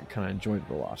 That's why I kind of enjoyed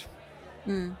it a lot.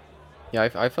 Yeah,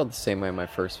 I felt the same way in my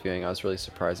first viewing. I was really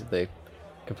surprised that they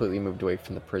completely moved away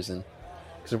from the prison.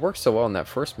 Because it works so well in that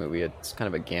first movie, it's kind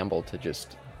of a gamble to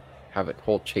just have a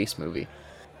whole chase movie.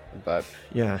 But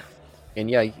yeah. And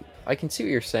yeah, I can see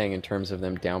what you're saying in terms of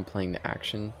them downplaying the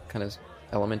action kind of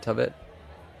element of it.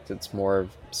 It's more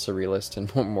surrealist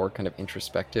and more kind of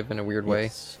introspective in a weird way.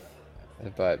 Yes.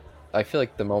 But I feel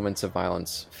like the moments of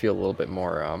violence feel a little bit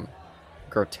more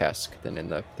grotesque than in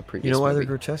the previous movie. You know why they're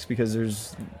grotesque? Because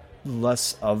there's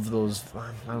less of those,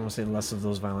 I don't want to say less of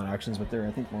those violent actions, but they're,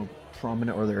 I think, more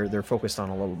prominent, or they're focused on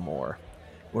a little more.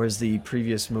 Whereas the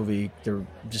previous movie, there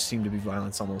just seemed to be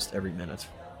violence almost every minute,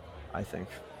 I think.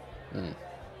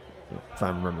 If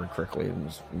I'm remembering correctly. It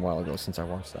was a while ago since I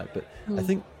watched that. But I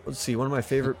think, let's see, one of my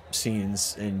favorite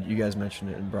scenes, and you guys mentioned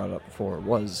it and brought it up before,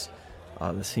 was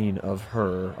the scene of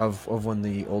when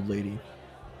the old lady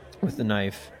with the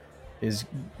knife is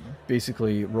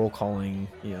basically roll calling,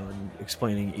 and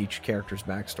explaining each character's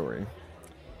backstory.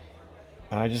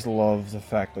 And I just love the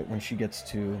fact that when she gets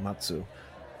to Matsu,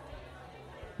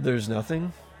 there's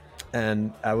nothing,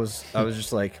 and I was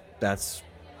just like, that's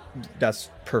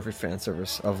perfect fan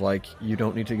service of like, you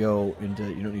don't need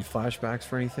flashbacks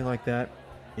for anything like that.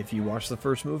 If you watch the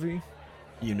first movie,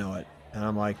 you know it. And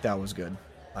I'm like, that was good.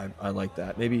 I like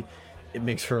that. Maybe it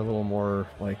makes her a little more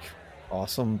like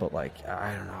awesome, but like,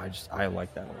 I don't know, I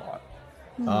like that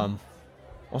a lot.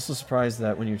 Also surprised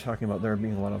that when you're talking about there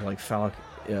being a lot of like phallic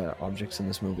objects in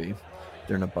this movie,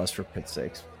 they're in a bus for pit's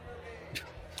sakes.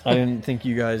 I didn't think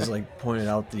you guys like pointed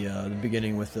out the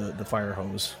beginning with the fire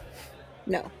hose.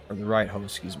 No. Or the riot hose,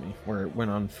 excuse me, where it went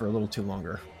on for a little too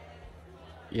longer.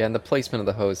 Yeah, and the placement of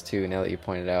the hose too, now that you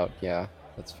pointed out. Yeah,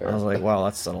 that's fair. I was like, wow,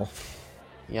 that's subtle.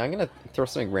 Yeah, I'm gonna throw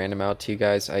something random out to you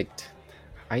guys. I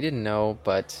didn't know,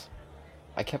 but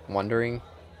I kept wondering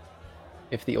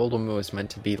if the old woman was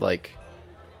meant to be like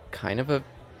kind of a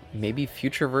maybe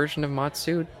future version of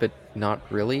Matsu, but not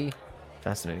really.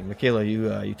 Fascinating. Michaela,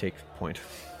 you take point.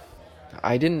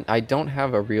 I don't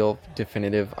have a real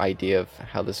definitive idea of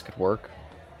how this could work,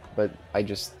 but I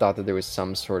just thought that there was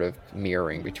some sort of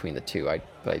mirroring between the two.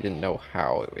 But I didn't know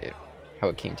how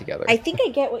it came together. I think I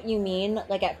get what you mean.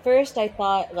 Like, at first I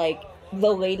thought like the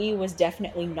lady was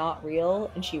definitely not real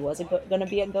and she wasn't going to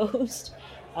be a ghost,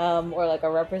 or like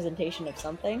a representation of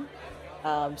something.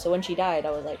 So when she died,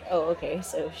 I was like, oh, okay,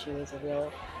 so she was a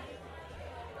real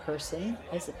person,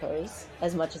 I suppose,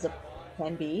 as much as it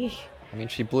can be. I mean,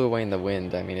 she blew away in the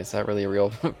wind. I mean, is that really a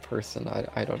real person?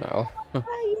 I don't know. You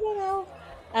don't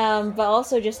know. But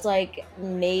also just like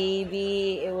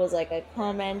maybe it was like a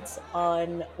comment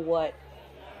on what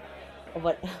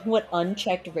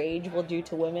unchecked rage will do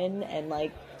to women, and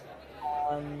like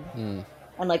um Hmm.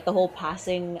 and like the whole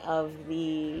passing of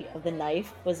the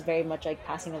knife was very much like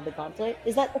passing of the gauntlet.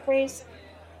 Is that the phrase?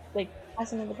 Like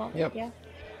passing of the gauntlet? Yep.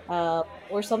 Yeah.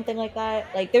 Or something like that.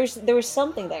 Like there was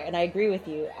something there, and I agree with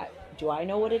you. Do I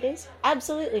know what it is?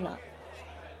 Absolutely not.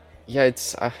 Yeah,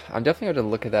 I'm definitely going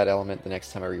to look at that element the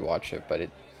next time I rewatch it, but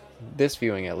this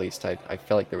viewing at least, I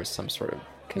felt like there was some sort of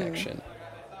connection,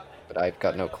 but I've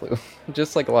got no clue.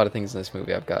 Just like a lot of things in this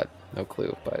movie, I've got no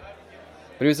clue, but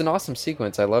it was an awesome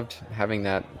sequence. I loved having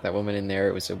that woman in there.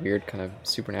 It was a weird kind of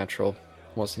supernatural,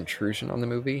 almost intrusion on the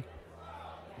movie,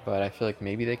 but I feel like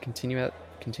maybe they continue that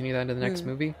into the next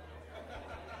movie.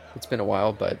 It's been a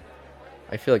while, but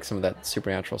I feel like some of that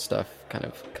supernatural stuff kind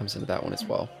of comes into that one as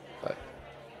well. But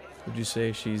Would you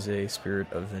say she's a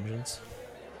spirit of vengeance?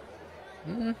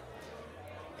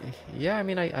 yeah, I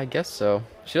mean, I guess so.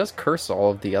 She does curse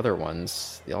all of the other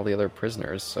ones, all the other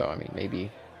prisoners. So I mean,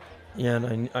 maybe. Yeah,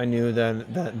 and I knew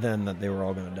that they were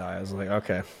all gonna die. I was like,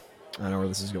 okay, I know where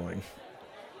this is going.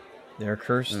 They're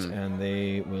cursed, and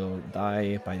they will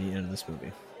die by the end of this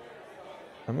movie.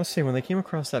 I must say, when they came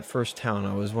across that first town,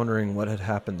 I was wondering what had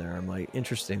happened there. I'm like,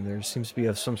 interesting. There seems to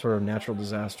be some sort of natural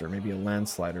disaster, maybe a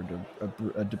landslide or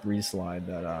a debris slide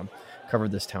that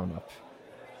covered this town up.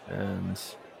 And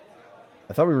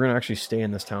I thought we were going to actually stay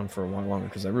in this town for a while longer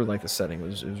because I really liked the setting. It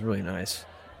was really nice.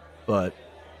 But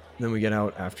then we get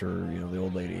out after, the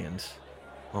old lady, and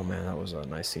oh man, that was a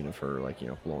nice scene of her, like,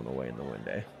 blown away in the wind,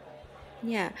 eh?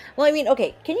 Yeah. Well, I mean,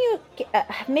 okay. Can you?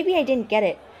 Maybe I didn't get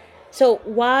it. So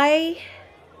why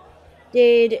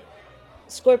did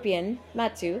Scorpion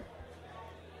Matsu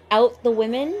out the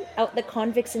women, out the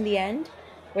convicts in the end,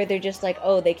 where they're just like,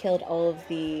 oh, they killed all of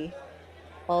the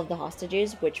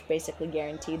hostages, which basically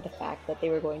guaranteed the fact that they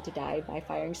were going to die by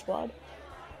firing squad.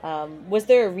 Was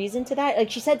there a reason to that? Like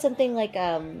she said something like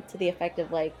to the effect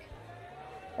of like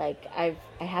I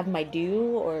have my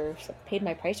due or paid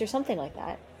my price or something like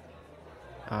that.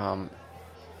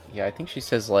 Yeah, I think she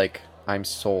says like, "I'm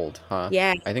sold," huh?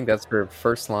 Yeah. I think that's her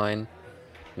first line,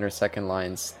 and her second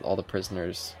line's all the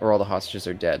prisoners or all the hostages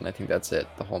are dead, and I think that's it.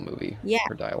 The whole movie. Yeah.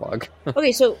 Her dialogue.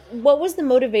 Okay, so what was the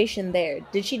motivation there?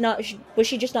 Did she not? Was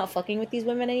she just not fucking with these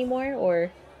women anymore,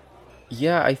 or?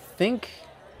 Yeah, I think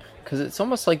because it's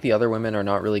almost like the other women are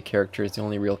not really characters. The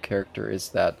only real character is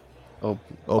that Oba,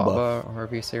 or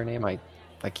however you say her name.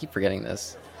 I keep forgetting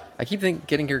this. I keep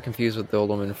getting her confused with the old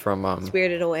woman from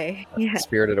Spirited Away. Yeah.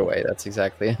 Spirited Away. That's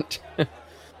exactly it.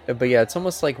 But yeah, it's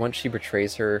almost like once she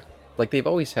betrays her, like they've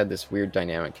always had this weird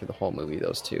dynamic through the whole movie.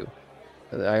 Those two.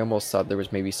 I almost thought there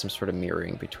was maybe some sort of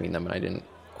mirroring between them, and I didn't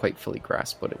quite fully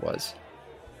grasp what it was.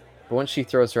 But once she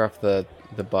throws her off the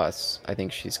bus, I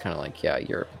think she's kind of like, yeah,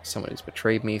 you're someone who's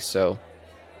betrayed me, so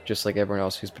just like everyone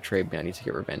else who's betrayed me, I need to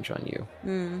get revenge on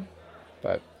you.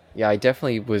 But yeah, I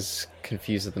definitely was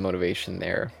confused at the motivation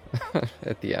there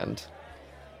at the end.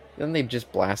 Then they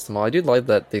just blast them all. I do like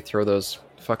that they throw those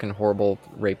fucking horrible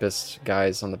rapist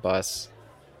guys on the bus,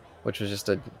 which was just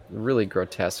a really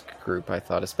grotesque group, I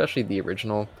thought, especially the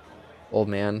original old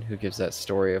man who gives that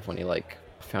story of when he like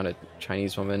found a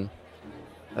Chinese woman.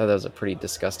 That was a pretty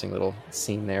disgusting little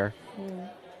scene there.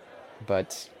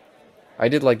 But I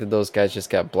did like that those guys just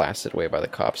got blasted away by the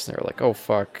cops, and they were like, oh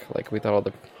fuck, like we thought all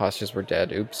the hostages were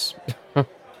dead, oops. I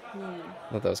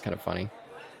thought that was kind of funny.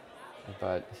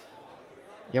 But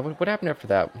yeah, what happened after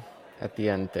that at the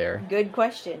end there? Good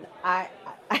question. I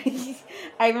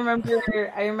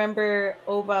remember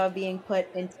Oba being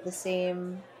put into the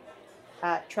same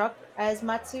truck as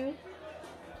Matsu,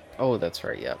 Oh, that's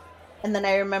right, yeah. and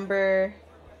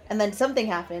then something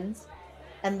happens,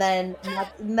 and then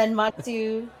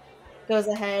Matsu goes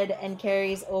ahead and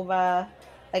carries Oba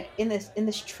like in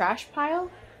this trash pile.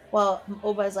 Well,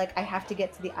 Oba is like, I have to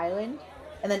get to the island,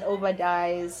 and then Oba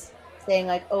dies, saying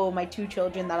like, oh, my two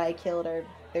children that I killed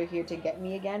they're here to get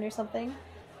me again or something,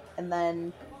 and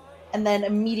then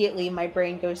immediately my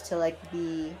brain goes to like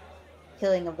the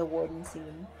killing of the warden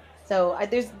scene. So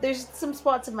there's some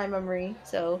spots in my memory.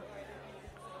 So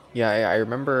Yeah, I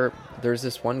remember there's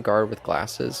this one guard with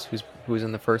glasses who was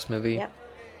in the first movie. Yep.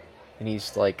 And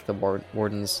he's like the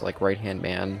warden's like right-hand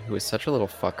man, who is such a little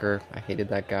fucker. I hated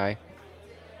that guy.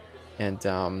 And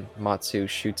Matsu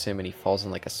shoots him and he falls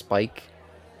on like a spike.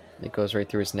 And it goes right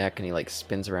through his neck and he like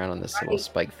spins around on this little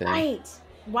spike thing. Right.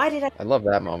 Why did I love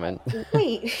that moment. I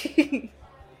wait?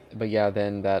 But yeah,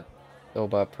 then that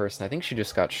Oba person, I think she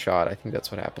just got shot. I think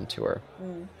that's what happened to her.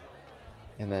 Mm.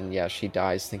 And then yeah, she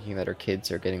dies thinking that her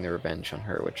kids are getting their revenge on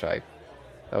her,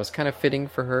 that was kind of fitting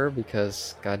for her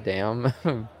because goddamn.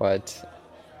 But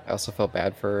I also felt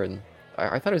bad for her, and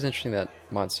I thought it was interesting that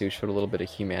Matsu showed a little bit of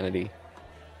humanity.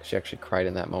 She actually cried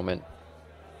in that moment,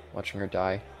 watching her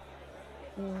die.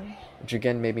 Mm. Which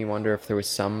again made me wonder if there was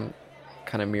some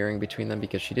kind of mirroring between them,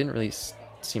 because she didn't really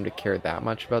seem to care that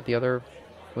much about the other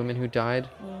women who died,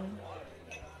 Mm.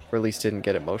 or at least didn't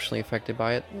get emotionally affected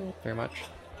by it Mm. very much.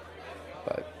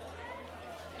 But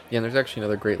yeah, and there's actually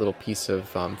another great little piece of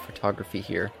photography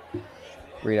here,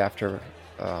 right after,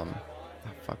 oh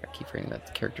fuck, I keep forgetting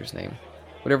that character's name.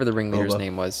 Whatever the ringleader's Oba.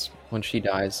 name was, when she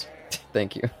dies,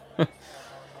 thank you.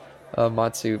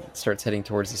 Matsu starts heading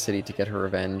towards the city to get her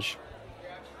revenge,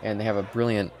 and they have a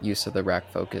brilliant use of the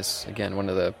rack focus. Again, one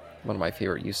of my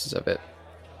favorite uses of it.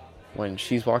 When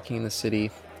she's walking in the city,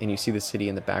 and you see the city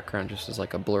in the background just as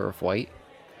like a blur of white,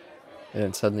 and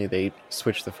then suddenly they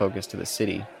switch the focus to the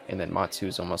city, and then Matsu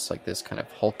is almost like this kind of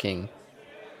hulking,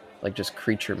 like just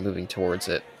creature moving towards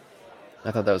it.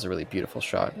 I thought that was a really beautiful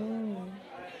shot. Mm.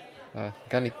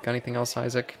 Got anything else,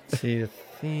 Isaac? See, the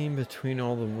theme between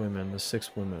all the women, the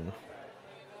 6 women,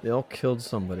 they all killed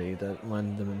somebody that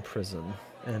landed them in prison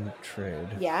and betrayed.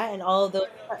 Yeah, and all of those.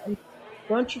 And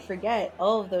don't you forget,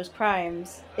 all of those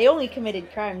crimes. They only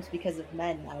committed crimes because of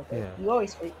men. Albert. Yeah.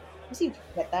 You seem to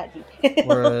forget that detail.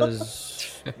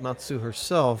 Whereas Matsu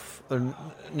herself,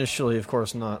 initially, of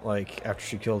course, not like after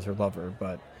she killed her lover,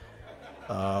 but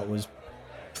was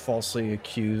falsely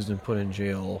accused and put in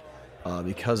jail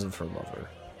because of her lover.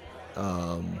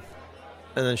 And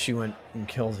then she went and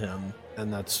killed him,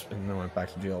 and then went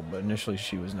back to jail. But initially,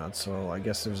 she was not. So I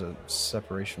guess there's a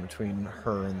separation between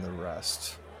her and the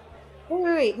rest.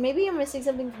 Wait. Maybe I'm missing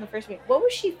something from the first movie. What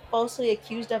was she falsely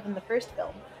accused of in the first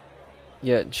film?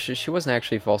 Yeah, she wasn't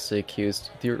actually falsely accused.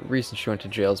 The reason she went to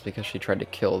jail is because she tried to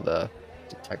kill the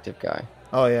detective guy.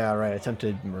 Oh yeah, right.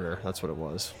 Attempted murder. That's what it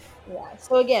was. Yeah.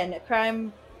 So again,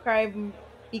 crime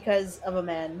because of a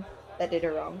man that did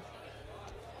her wrong.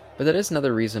 But that is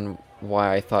another reason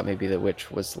why I thought maybe the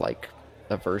witch was like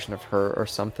a version of her or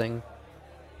something.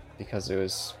 Because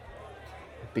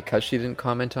she didn't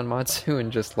comment on Matsu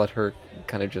and just let her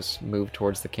kind of just move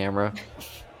towards the camera.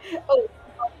 Oh,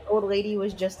 the old lady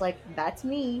was just like, "That's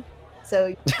me."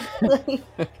 So,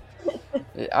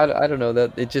 I don't know,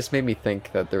 that it just made me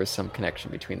think that there was some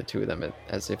connection between the two of them,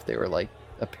 as if they were like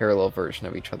a parallel version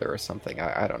of each other or something.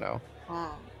 I don't know.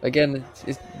 Again,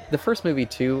 the first movie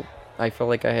too, I felt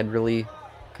like I had really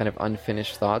kind of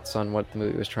unfinished thoughts on what the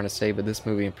movie was trying to say, but this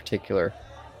movie in particular,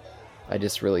 I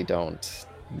just really don't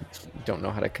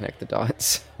know how to connect the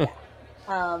dots.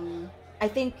 I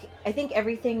think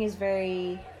everything is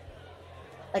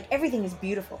everything is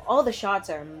beautiful. All the shots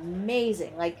are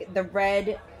amazing. Like the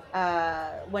red,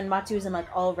 when Matsu is in like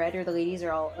all red, or the ladies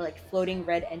are all like floating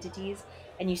red entities,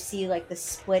 and you see like the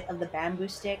split of the bamboo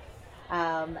stick,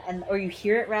 or you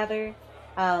hear it rather.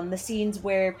 The scenes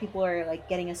where people are like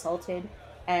getting assaulted,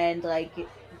 and like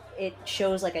it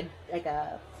shows like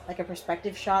a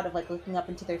perspective shot of like looking up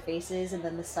into their faces, and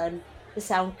then the sound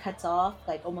cuts off,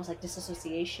 like almost like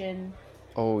disassociation.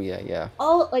 Oh yeah.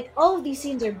 All of these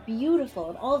scenes are beautiful,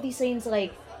 and all of these scenes,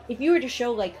 like if you were to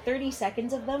show like 30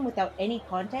 seconds of them without any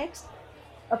context,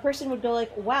 a person would go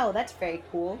like, wow, that's very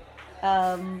cool.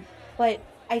 But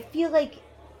I feel like,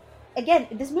 again,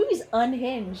 this movie's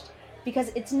unhinged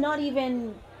because it's not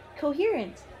even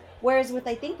coherent. Whereas with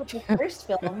the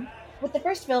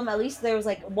first film, at least there was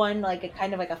like one, like a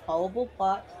kind of like a followable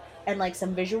plot, and like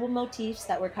some visual motifs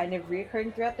that were kind of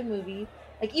reoccurring throughout the movie,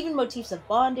 like even motifs of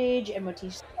bondage and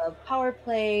motifs of power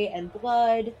play and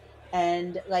blood,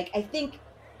 and like I think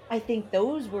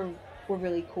those were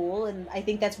really cool, and I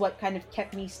think that's what kind of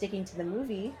kept me sticking to the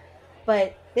movie.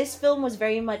 But this film was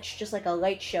very much just like a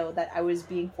light show that I was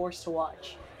being forced to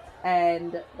watch,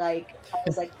 and like I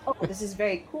was like, oh, this is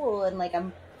very cool, and like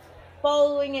I'm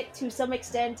following it to some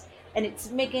extent, and it's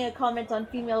making a comment on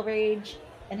female rage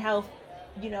and how,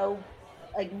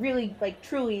 like really, like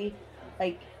truly,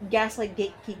 like gaslight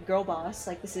gatekeep girl boss.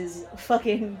 Like this is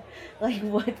fucking like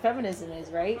what feminism is,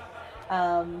 right?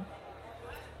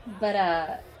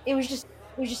 But it was just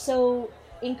so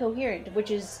incoherent, which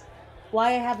is why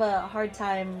I have a hard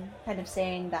time kind of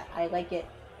saying that I like it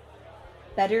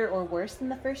better or worse than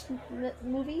the first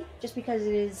movie, just because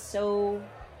it is so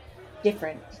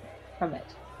different from it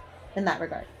in that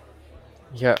regard.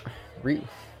 Yeah,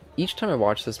 each time I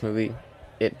watch this movie,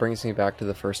 it brings me back to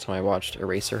the first time I watched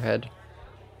Eraserhead,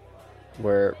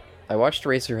 where I watched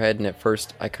Eraserhead, and at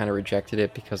first I kind of rejected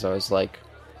it because I was like,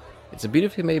 it's a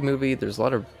beautifully made movie. There's a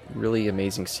lot of really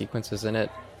amazing sequences in it,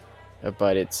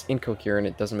 but it's incoherent.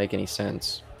 It doesn't make any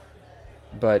sense.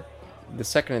 But the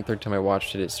second and third time I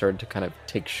watched it, it started to kind of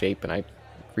take shape, and I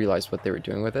realized what they were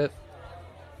doing with it.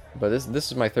 But this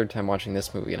is my third time watching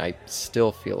this movie, and I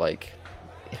still feel like,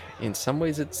 in some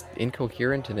ways, it's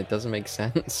incoherent and it doesn't make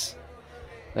sense.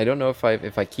 I don't know if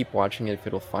I keep watching it, if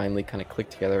it'll finally kind of click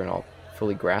together and I'll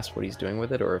fully grasp what he's doing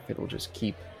with it, or if it'll just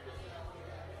keep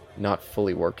not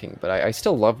fully working. But I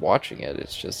still love watching it.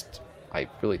 It's just I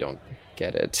really don't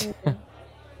get it.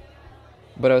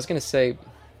 But I was gonna say,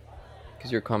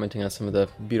 because you're commenting on some of the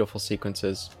beautiful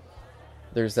sequences,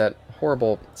 there's that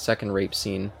horrible second rape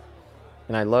scene,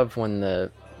 and I love when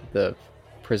the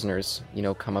prisoners,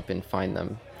 come up and find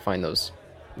those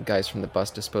guys from the bus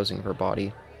disposing of her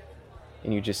body,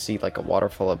 and you just see like a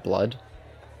waterfall of blood.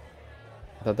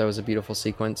 I thought that was a beautiful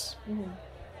sequence.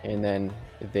 And then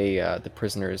the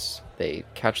prisoners, they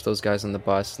catch those guys on the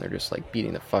bus, and they're just like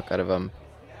beating the fuck out of them,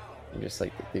 and just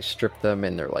like they strip them,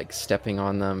 and they're like stepping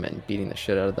on them and beating the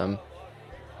shit out of them.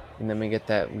 And then we get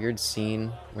that weird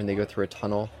scene when they go through a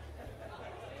tunnel,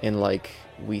 and like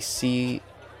we see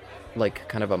like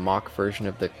kind of a mock version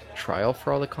of the trial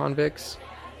for all the convicts,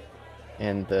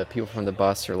 and the people from the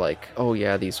bus are like, oh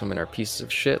yeah, these women are pieces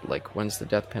of shit, like when's the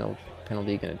death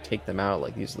penalty gonna take them out,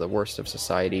 like these are the worst of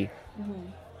society.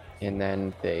 And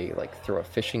then they like throw a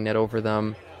fishing net over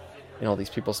them, and all these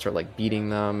people start like beating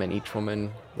them, and each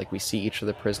woman, like we see each of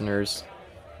the prisoners,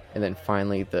 and then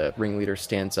finally the ringleader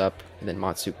stands up, and then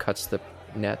Matsu cuts the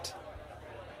net.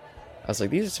 I was like,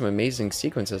 these are some amazing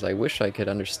sequences. I wish I could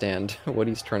understand what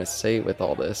he's trying to say with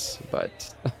all this,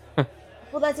 but...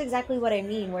 Well, that's exactly what I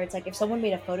mean, where it's like if someone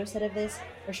made a photo set of this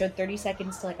or showed 30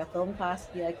 seconds to like a film class,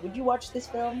 be like, would you watch this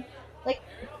film? Like,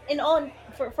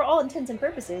 for all intents and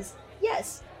purposes,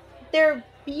 yes, they're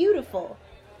beautiful.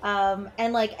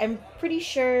 And like, I'm pretty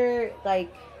sure,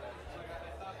 like,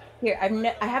 here,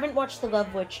 I haven't watched The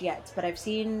Love Witch yet, but I've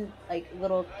seen like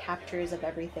little captures of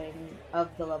everything of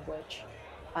The Love Witch.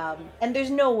 And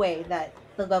there's no way that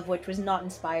The Love Witch was not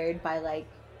inspired by like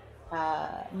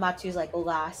Matsu's like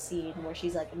last scene where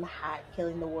she's like in the hat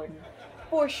killing the warden.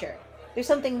 For sure. There's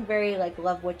something very like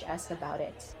Love Witch-esque about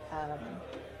it.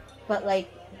 But like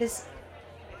this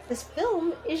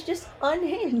film is just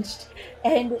unhinged,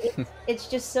 and it's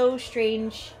just so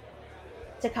strange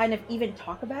to kind of even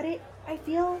talk about it, I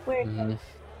feel, where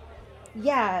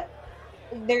yeah,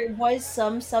 there was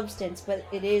some substance, but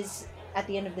it is at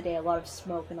the end of the day a lot of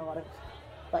smoke and a lot of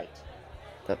light.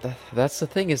 That's the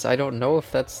thing, is I don't know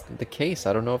if that's the case.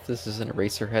 I don't know if this is an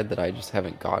Eraserhead that I just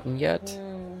haven't gotten yet,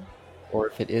 or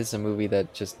if it is a movie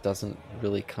that just doesn't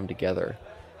really come together.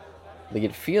 Like,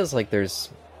 it feels like there's...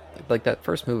 Like, that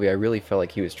first movie, I really felt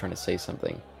like he was trying to say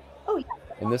something. Oh, yeah.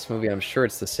 In this movie, I'm sure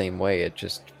it's the same way. It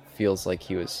just feels like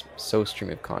he was so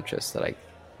stream of conscious that I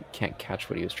can't catch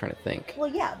what he was trying to think. Well,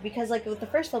 yeah, because like with the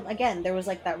first film, again, there was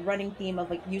like that running theme of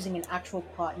like using an actual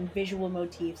plot and visual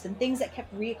motifs and things that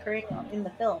kept reoccurring in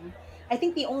the film. I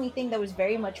think the only thing that was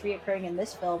very much reoccurring in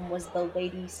this film was the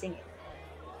lady singing.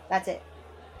 That's it.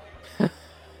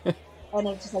 And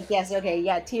it's just like, yes, okay,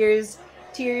 yeah, tears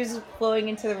flowing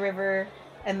into the river,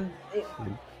 and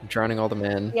drowning all the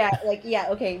men. Yeah, like, yeah,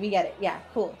 okay, we get it. Yeah,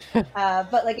 cool.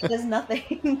 But like, it does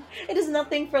nothing. It does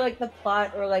nothing for like the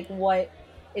plot or like what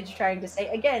it's trying to say.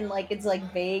 Again, like, it's like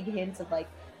vague hints of like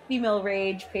female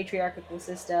rage, patriarchal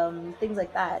system, things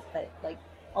like that. But like,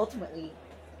 ultimately,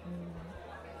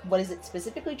 what is it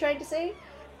specifically trying to say?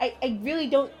 I really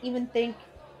don't even think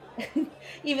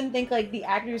like the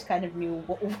actors kind of knew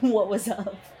what was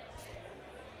up.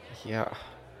 Yeah,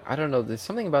 I don't know. There's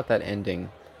something about that ending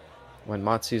when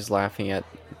Matsu's laughing at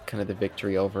kind of the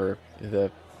victory over the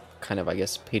kind of, I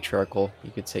guess, patriarchal, you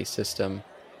could say, system,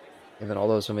 and then all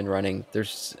those women running.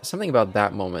 There's something about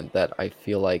that moment that I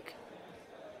feel like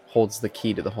holds the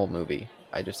key to the whole movie.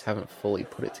 I just haven't fully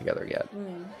put it together yet.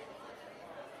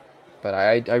 But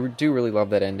I do really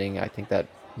love that ending. I think that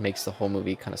makes the whole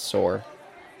movie kind of soar.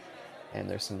 And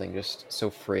there's something just so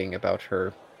freeing about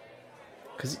her.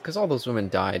 Because all those women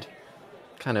died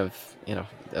kind of,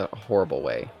 a horrible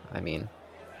way. I mean,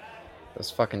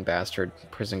 those fucking bastard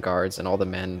prison guards and all the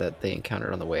men that they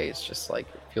encountered on the way, it's just like,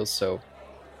 it feels so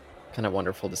kind of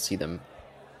wonderful to see them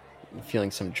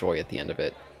feeling some joy at the end of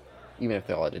it. Even if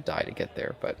they all had to die to get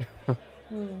there, but...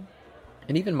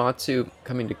 And even Matsu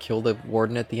coming to kill the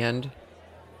warden at the end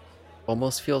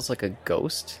almost feels like a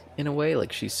ghost in a way.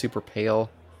 Like, she's super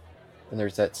pale. And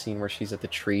there's that scene where she's at the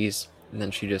trees, and then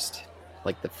she just,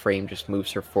 like, the frame just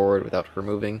moves her forward without her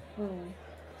moving.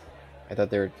 I thought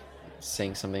there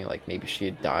saying something like maybe she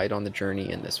had died on the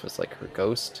journey and this was like her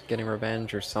ghost getting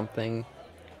revenge or something.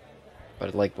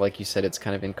 But like you said, it's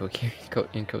kind of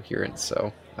incoherent,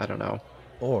 so I don't know.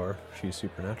 Or she's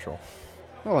supernatural.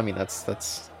 Well, I mean, that's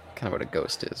kind of what a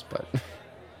ghost is, but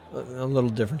A little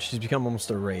different. She's become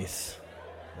almost a wraith.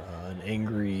 An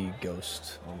angry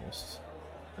ghost, almost.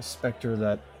 A specter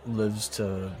that lives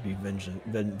to be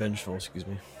vengeful, excuse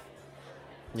me.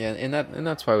 yeah, and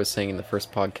that's why I was saying in the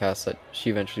first podcast that she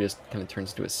eventually just kind of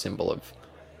turns into a symbol of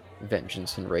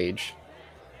vengeance and rage.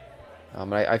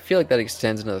 And I feel like that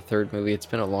extends into the third movie. It's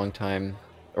been a long time,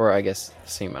 or I guess the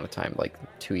same amount of time, like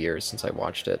 2 years since I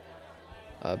watched it.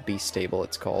 Be Stable,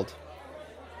 it's called.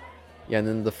 Yeah, and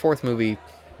then the fourth movie,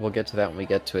 we'll get to that when we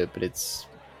get to it, but it's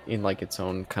in like its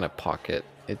own kind of pocket.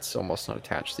 It's almost not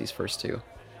attached to these first two.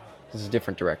 This is a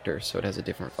different director, so it has a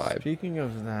different vibe. Speaking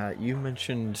of that, you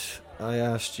mentioned, I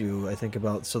asked you, I think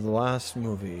about, so the last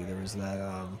movie, there was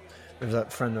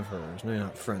that friend of hers, no,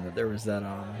 not friend, but there was that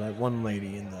one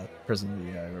lady in the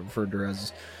prison, I referred to her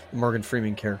as the Morgan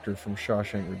Freeman character from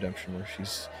Shawshank Redemption, where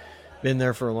she's been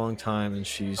there for a long time and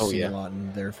she's seen a lot,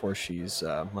 and therefore she's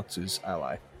Matsu's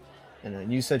ally.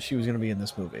 And you said she was going to be in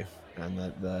this movie, and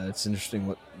that it's interesting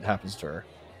what happens to her.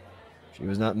 She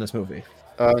was not in this movie.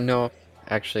 No,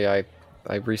 actually, I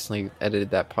recently edited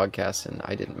that podcast and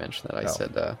I didn't mention that. I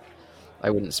said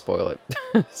I wouldn't spoil it,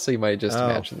 so you might just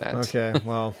imagine that. Okay,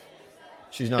 well,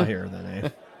 she's not here then, eh?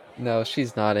 No,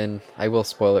 she's not in. I will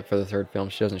spoil it for the third film.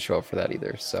 She doesn't show up for that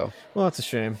either, so. Well, that's a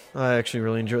shame. I actually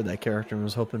really enjoyed that character and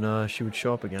was hoping she would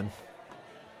show up again.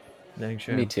 Dang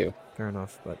shame. Me too. Fair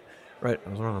enough, but right, I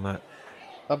was wrong on that.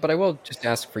 But I will just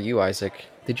ask for you, Isaac.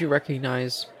 Did you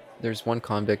recognize there's one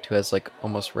convict who has like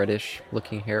almost reddish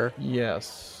looking hair?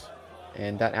 Yes.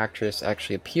 And that actress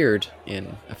actually appeared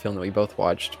in a film that we both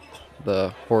watched,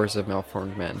 The Horrors of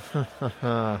Malformed Men.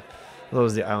 That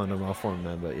was The Island of Malformed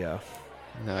Men, but yeah.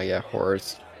 No, yeah,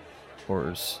 horrors.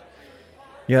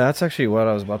 Yeah, that's actually what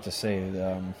I was about to say.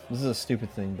 This is a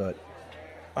stupid thing, but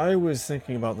I was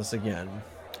thinking about this again.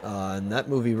 And that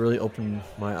movie really opened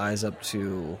my eyes up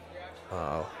to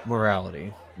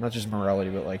morality. Not just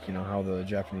morality, but like, how the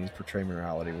Japanese portray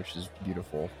morality, which is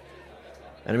beautiful.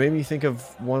 And it made me think of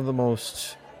one of the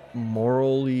most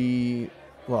morally...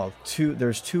 Well,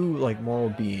 there's two like moral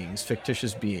beings,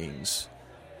 fictitious beings,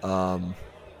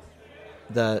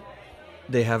 that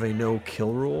they have a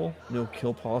no-kill rule,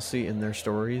 no-kill policy in their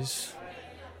stories.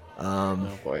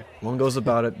 Oh boy. One goes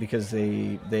about it because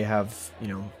they have,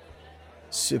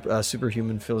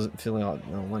 superhuman feeling out,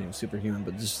 no, not even superhuman,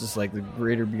 but just like the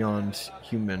greater beyond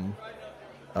human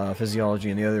physiology,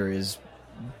 and the other is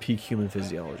peak human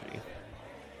physiology.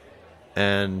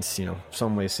 And,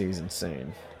 some may say he's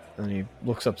insane. And he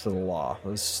looks up to the law.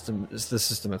 The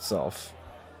system itself.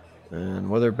 And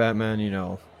whether Batman,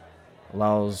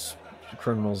 allows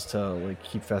criminals to like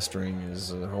keep festering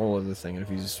is a whole other thing. And if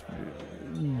he's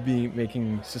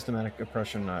making systematic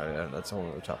oppression, that's a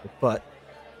whole other topic. But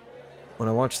when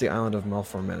I watched The Island of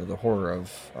Malformed Men, or The Horror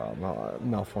of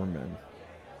Malformed Men,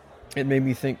 it made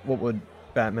me think, what would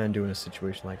Batman do in a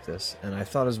situation like this? And I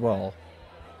thought as well,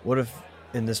 what if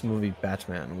in this movie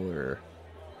Batman were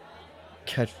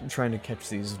trying to catch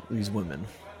these women,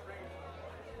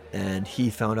 and he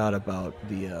found out about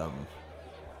their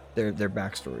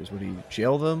backstories? Would he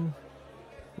jail them?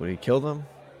 Would he kill them?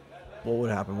 What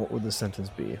would happen? What would the sentence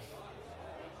be?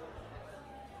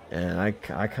 And I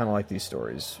kind of like these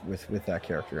stories with that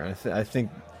character, and I think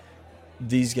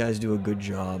these guys do a good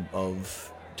job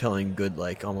of telling good,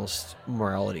 like, almost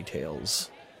morality tales,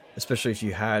 especially if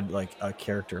you had like a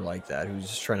character like that who's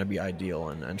just trying to be ideal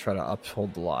and try to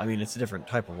uphold the law. I mean, it's a different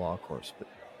type of law, of course, but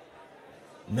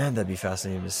man, that'd be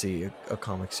fascinating to see a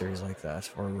comic series like that,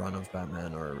 or a run of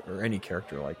Batman, or any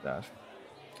character like that.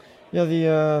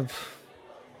 Yeah,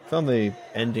 found the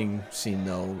ending scene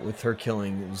though with her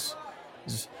killing is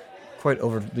quite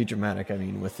overly dramatic. I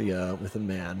mean, with the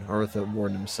man, or with the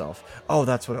warden himself. Oh,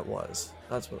 that's what it was.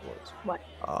 What?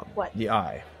 What? The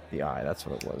eye. That's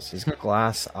what it was. His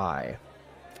glass eye.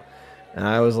 And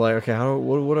I was like, okay,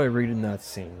 what do I read in that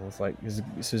scene? It's like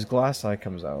his glass eye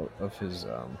comes out of his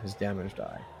damaged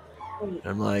eye. And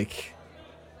I'm like,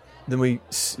 then we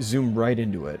zoom right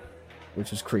into it,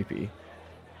 which is creepy,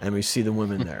 and we see the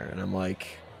women there, and I'm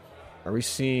like, are we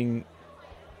seeing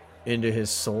into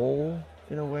his soul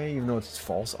in a way, even though it's his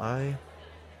false eye,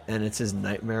 and it's his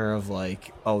nightmare of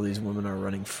like, oh, these women are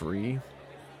running free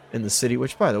in the city?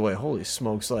 Which, by the way, holy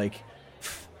smokes, like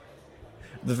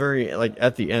the very, like,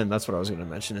 at the end, that's what I was going to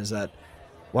mention, is that,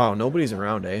 wow, nobody's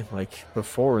around, eh? Like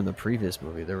before, in the previous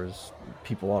movie, there was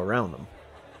people all around them,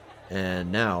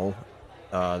 and now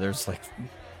there's like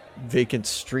vacant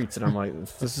streets, and I'm like,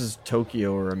 if this is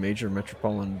Tokyo or a major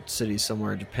metropolitan city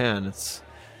somewhere in Japan, it's,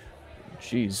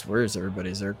 geez, where is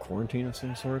everybody? Is there a quarantine of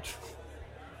some sort?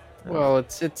 Well,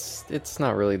 it's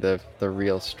not really the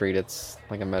real street. It's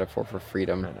like a metaphor for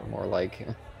freedom, I know. more like.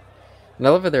 And I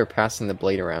love that they're passing the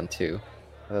blade around too.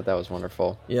 I thought that was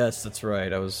wonderful. Yes, that's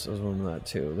right. I was wondering that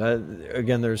too. That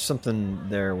again, there's something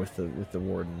there with the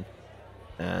warden,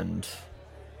 and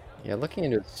Yeah, looking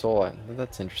into his soul,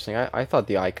 that's interesting. I thought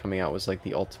the eye coming out was like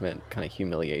the ultimate kind of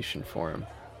humiliation for him,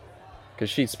 because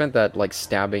she spent that like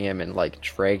stabbing him and like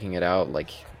dragging it out,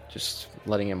 like just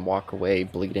letting him walk away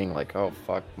bleeding, like, oh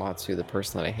fuck, Matsu, the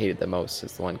person that I hated the most,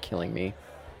 is the one killing me.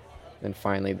 Then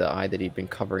finally the eye that he'd been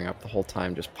covering up the whole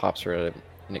time just pops her at him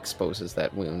and exposes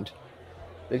that wound.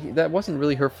 That wasn't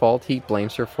really her fault. He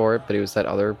blames her for it, but it was that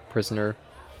other prisoner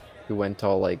who went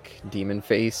all like demon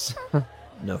face.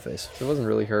 no face. It wasn't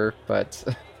really her, but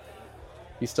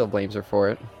he still blames her for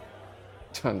it.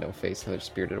 No face, another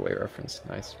Spirited Away reference.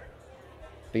 Nice.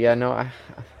 But yeah, no,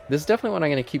 this is definitely one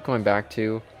I'm going to keep going back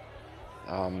to.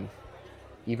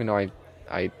 Even though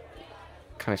I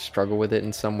kind of struggle with it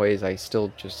in some ways, I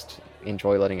still just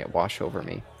enjoy letting it wash over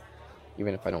me,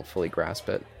 even if I don't fully grasp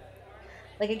it.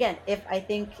 Like again, if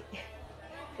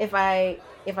I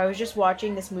was just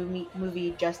watching this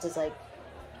movie just as like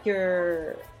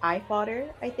pure eye fodder,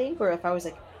 I think, or if I was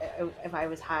like if I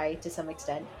was high to some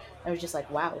extent, I was just like,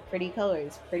 wow, pretty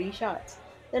colors, pretty shots,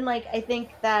 then like I think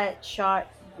that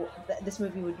this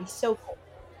movie would be so cool.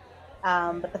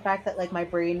 But the fact that like my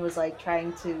brain was like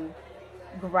trying to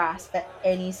grasp at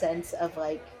any sense of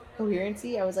like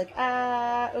coherency, I was like,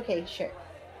 okay, sure.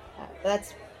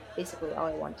 That's basically all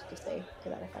I wanted to say to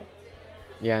that effect.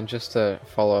 Yeah, and just to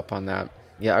follow up on that,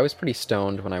 yeah, I was pretty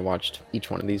stoned when I watched each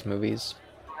one of these movies.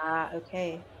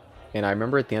 Okay. And I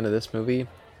remember at the end of this movie,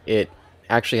 it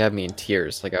actually had me in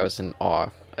tears. Like, I was in awe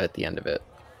at the end of it.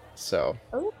 So,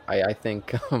 Oh. I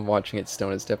think watching it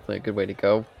stoned is definitely a good way to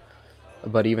go.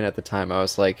 But even at the time, I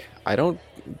was like, I don't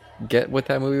get what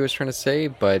that movie was trying to say,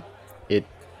 but it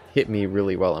hit me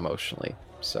really well emotionally.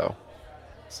 So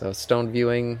stoned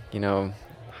viewing,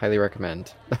 highly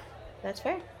recommend. That's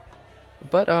fair.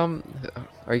 But, are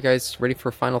you guys ready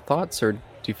for final thoughts, or do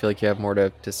you feel like you have more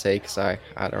to say? Because I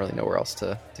don't really know where else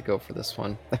to go for this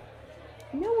one.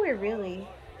 Nowhere really.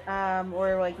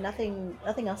 Or like nothing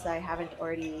else that I haven't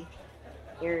already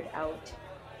aired out.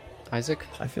 Isaac?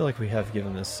 I feel like we have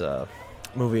given this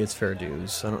movie its fair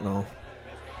dues. I don't know.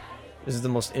 Is it the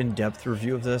most in-depth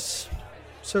review of this?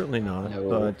 Certainly not. No.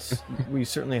 But we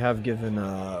certainly have given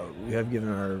our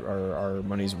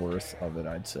money's worth of it,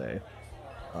 I'd say.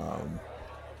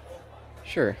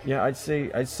 Sure. Yeah, I'd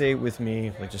say with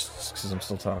me, like just because I'm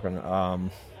still talking,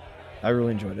 I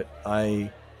really enjoyed it.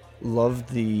 I loved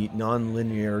the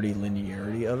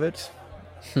linearity of it,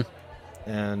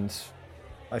 and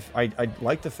I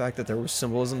like the fact that there was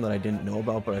symbolism that I didn't know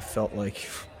about, but I felt like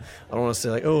I don't want to say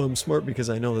like, oh, I'm smart because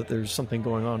I know that there's something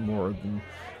going on more than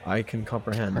I can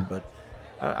comprehend, but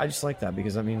I just like that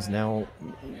because that means now,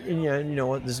 and yeah, you know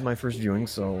what, this is my first viewing,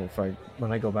 so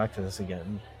when I go back to this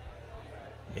again,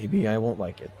 maybe I won't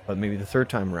like it, but maybe the third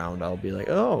time around I'll be like,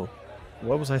 oh,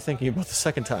 what was I thinking about the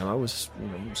second time? I was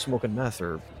smoking meth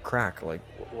or crack. Like,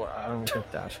 I don't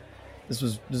get that. This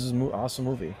is an awesome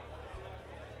movie,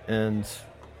 and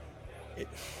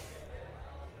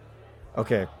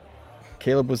okay,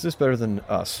 Caleb, was this better than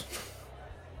Us?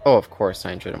 Oh, of course,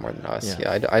 I enjoyed it more than Us.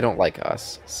 Yeah, I don't like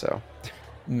Us, so.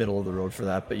 Middle of the road for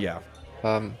that, but yeah.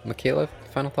 Michaela,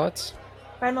 final thoughts?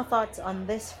 Final thoughts on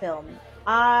this film.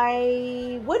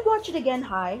 I would watch it again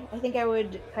high. I think I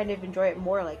would kind of enjoy it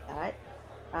more like that.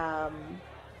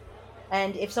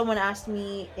 And if someone asked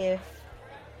me if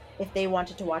they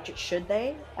wanted to watch it, should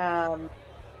they?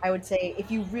 I would say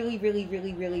if you really, really,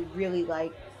 really, really, really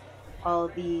like all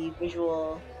the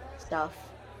visual stuff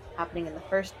happening in the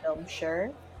first film,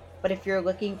 sure. But if you're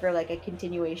looking for like a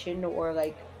continuation or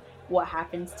like what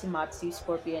happens to Matsu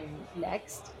Scorpion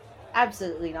next,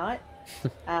 absolutely not.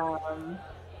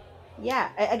 Yeah,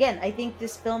 again, I think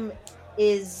this film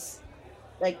is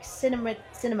like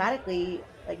cinematically,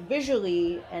 like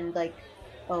visually, and like,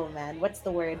 oh man, what's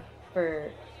the word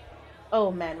for?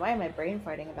 Oh man, why am I brain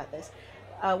farting about this?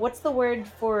 What's the word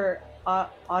for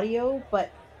audio, but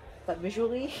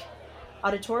visually,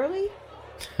 auditorily?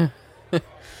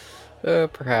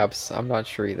 Perhaps. I'm not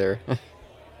sure either.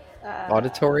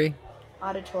 Auditory?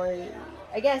 Auditory.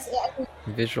 I guess.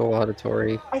 Visual,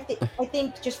 auditory. I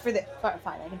think just for the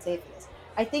fine, I can say it for this.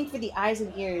 I think for the eyes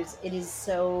and ears, it is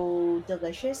so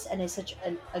delicious and is such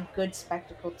a good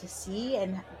spectacle to see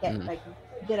and get like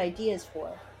good ideas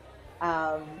for.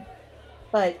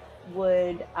 But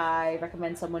Would I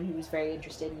recommend someone who's very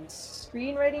interested in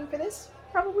screenwriting for this?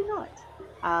 Probably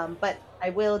not. But I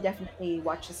will definitely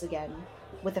watch this again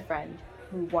with a friend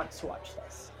who wants to watch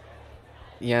this.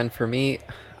 Yeah, and for me,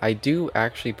 I do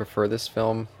actually prefer this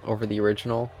film over the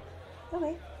original.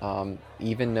 Okay.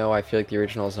 Even though I feel like the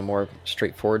original is a more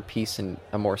straightforward piece and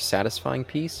a more satisfying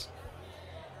piece,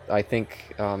 I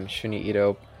think Shunya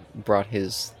Ito brought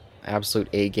his absolute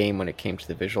A game when it came to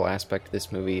the visual aspect of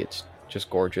this movie. It's just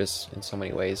gorgeous in so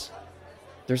many ways.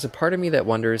 There's a part of me that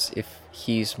wonders if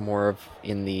he's more of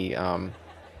in the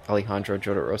Alejandro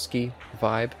Jodorowsky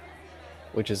vibe,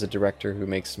 which is a director who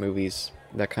makes movies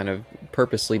that kind of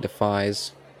purposely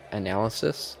defies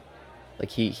analysis. Like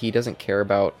he doesn't care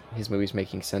about his movies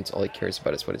making sense. All he cares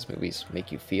about is what his movies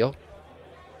make you feel.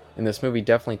 And this movie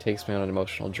definitely takes me on an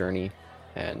emotional journey,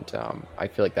 and I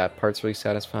feel like that part's really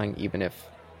satisfying, even if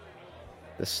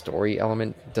the story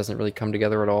element doesn't really come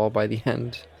together at all by the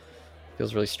end. It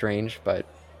feels really strange, but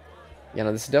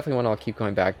this is definitely one I'll keep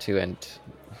going back to, and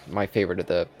my favorite of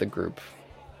the group.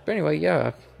 But anyway,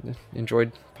 yeah,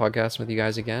 enjoyed podcasting with you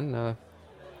guys again.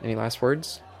 Any last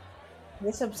words?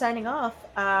 Yes, I'm signing off.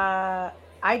 I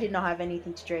did not have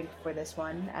anything to drink for this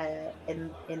one.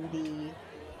 In the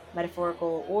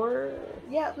metaphorical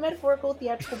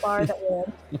theatrical bar that we're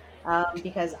in,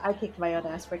 because I kicked my own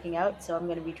ass working out. So I'm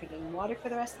going to be drinking water for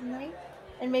the rest of the night,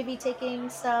 and maybe taking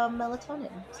some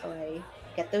melatonin so I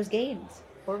get those gains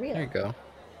for real. There you go.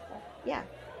 Yeah.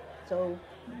 So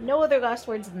no other last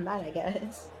words than that, I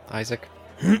guess. Isaac?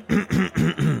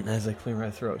 As I clear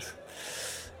my throat.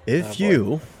 If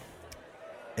you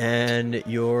and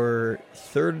your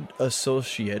third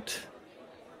associate,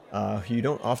 who you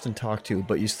don't often talk to,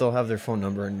 but you still have their phone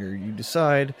number, and you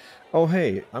decide, oh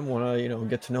hey, I want to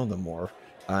get to know them more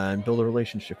and build a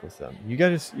relationship with them. You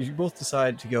both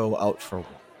decide to go out for a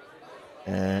walk,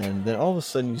 and then all of a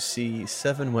sudden you see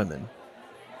 7 women,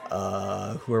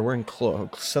 who are wearing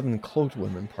cloaks, 7 cloaked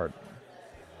women,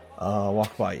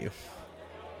 walk by you.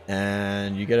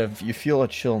 And you feel a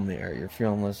chill in the air. You're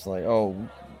feeling this like, oh,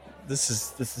 this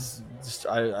is just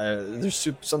there's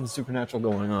something supernatural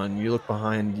going on. You look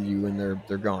behind you and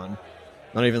they're gone.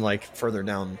 Not even like further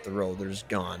down the road, they're just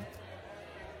gone.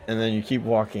 And then you keep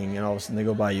walking, and all of a sudden they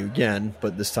go by you again,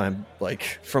 but this time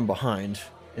like from behind,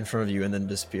 in front of you, and then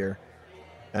disappear.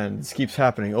 And this keeps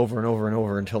happening over and over and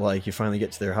over until like you finally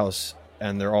get to their house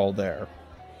and they're all there.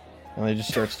 And they just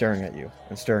start staring at you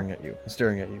and staring at you and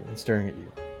staring at you and staring at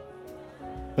you.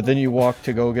 But then you walk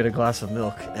to go get a glass of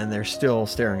milk, and they're still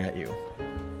staring at you.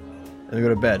 And they go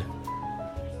to bed,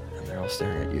 and they're all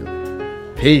staring at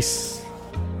you. Peace.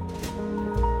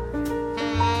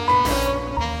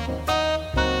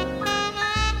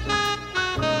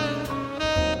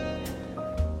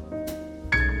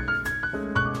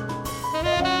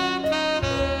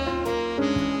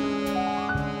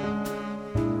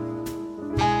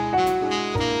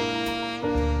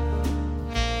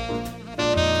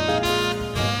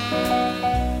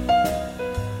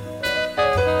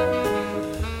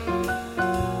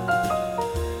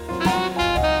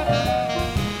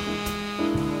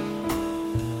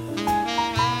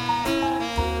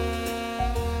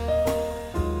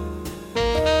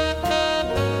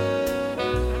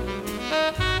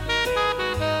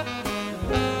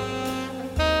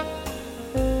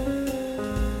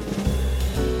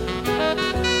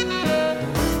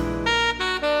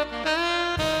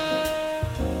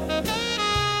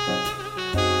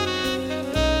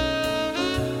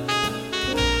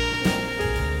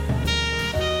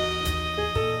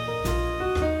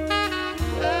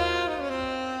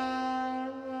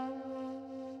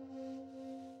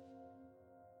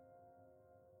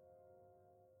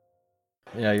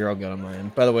 Yeah, you're all good on my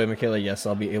end. By the way, Michaela, yes,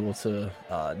 I'll be able to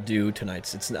do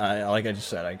tonight's. It's like I just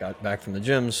said, I got back from the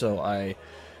gym, so I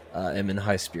am in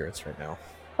high spirits right now.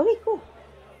 Okay, cool.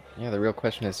 Yeah, the real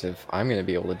question is if I'm going to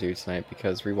be able to do tonight,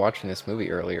 because rewatching this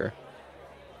movie earlier,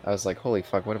 I was like, holy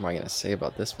fuck, what am I going to say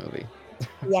about this movie?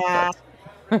 Yeah.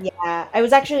 Yeah. I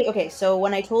was actually, okay, so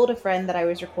when I told a friend that I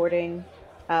was recording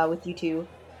with you two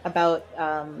about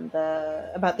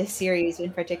about this series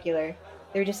in particular,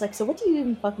 they were just like, so what do you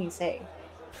even fucking say?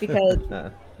 Because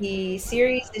the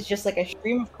series is just like a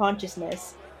stream of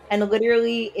consciousness, and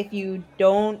literally if you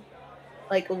don't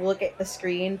like look at the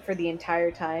screen for the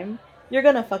entire time, you're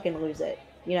gonna fucking lose it,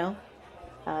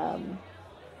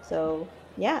 so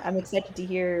yeah, I'm excited to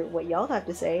hear what y'all have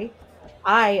to say.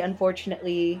 I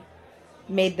unfortunately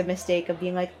made the mistake of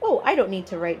being like, oh, I don't need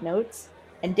to write notes,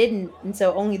 and didn't, and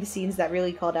so only the scenes that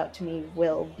really called out to me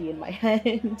will be in my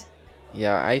head.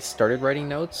 Yeah, I started writing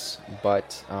notes,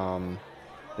 but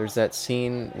There's that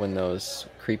scene when those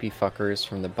creepy fuckers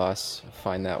from the bus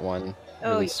find that one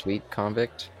Oh, really yeah. sweet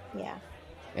convict, Yeah.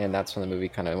 and that's when the movie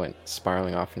kind of went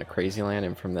spiraling off into crazy land,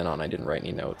 and from then on I didn't write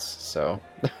any notes. So,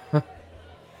 That's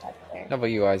fair. how about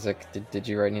you, Isaac? Did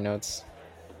you write any notes?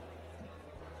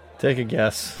 Take a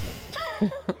guess.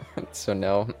 So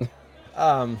no.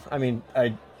 I mean,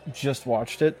 I just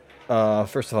watched it.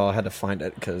 First of all, I had to find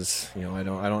it because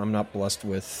I'm not blessed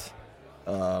with.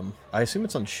 I assume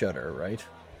it's on Shudder, right?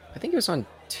 I think it was on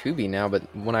Tubi now,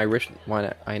 but when I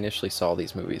initially saw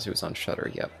these movies, it was on Shudder.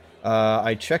 Yep.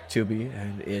 I checked Tubi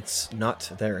and it's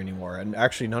not there anymore. And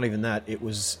actually, not even that. It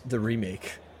was the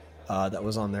remake that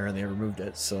was on there, and they removed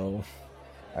it. So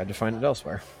I had to find it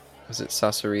elsewhere. Was it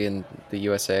Sasori in the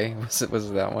USA? Was it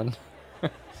that one? It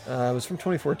was from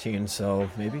 2014, so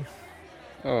maybe.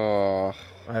 Oh,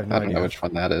 I have no I don't idea. know which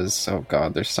one that is. Oh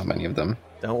god, there's so many of them.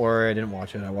 Don't worry, I didn't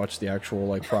watch it. I watched the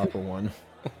actual proper one.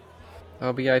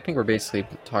 Oh, but yeah, I think we're basically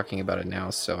talking about it now.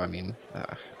 So I mean,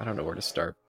 I don't know where to start.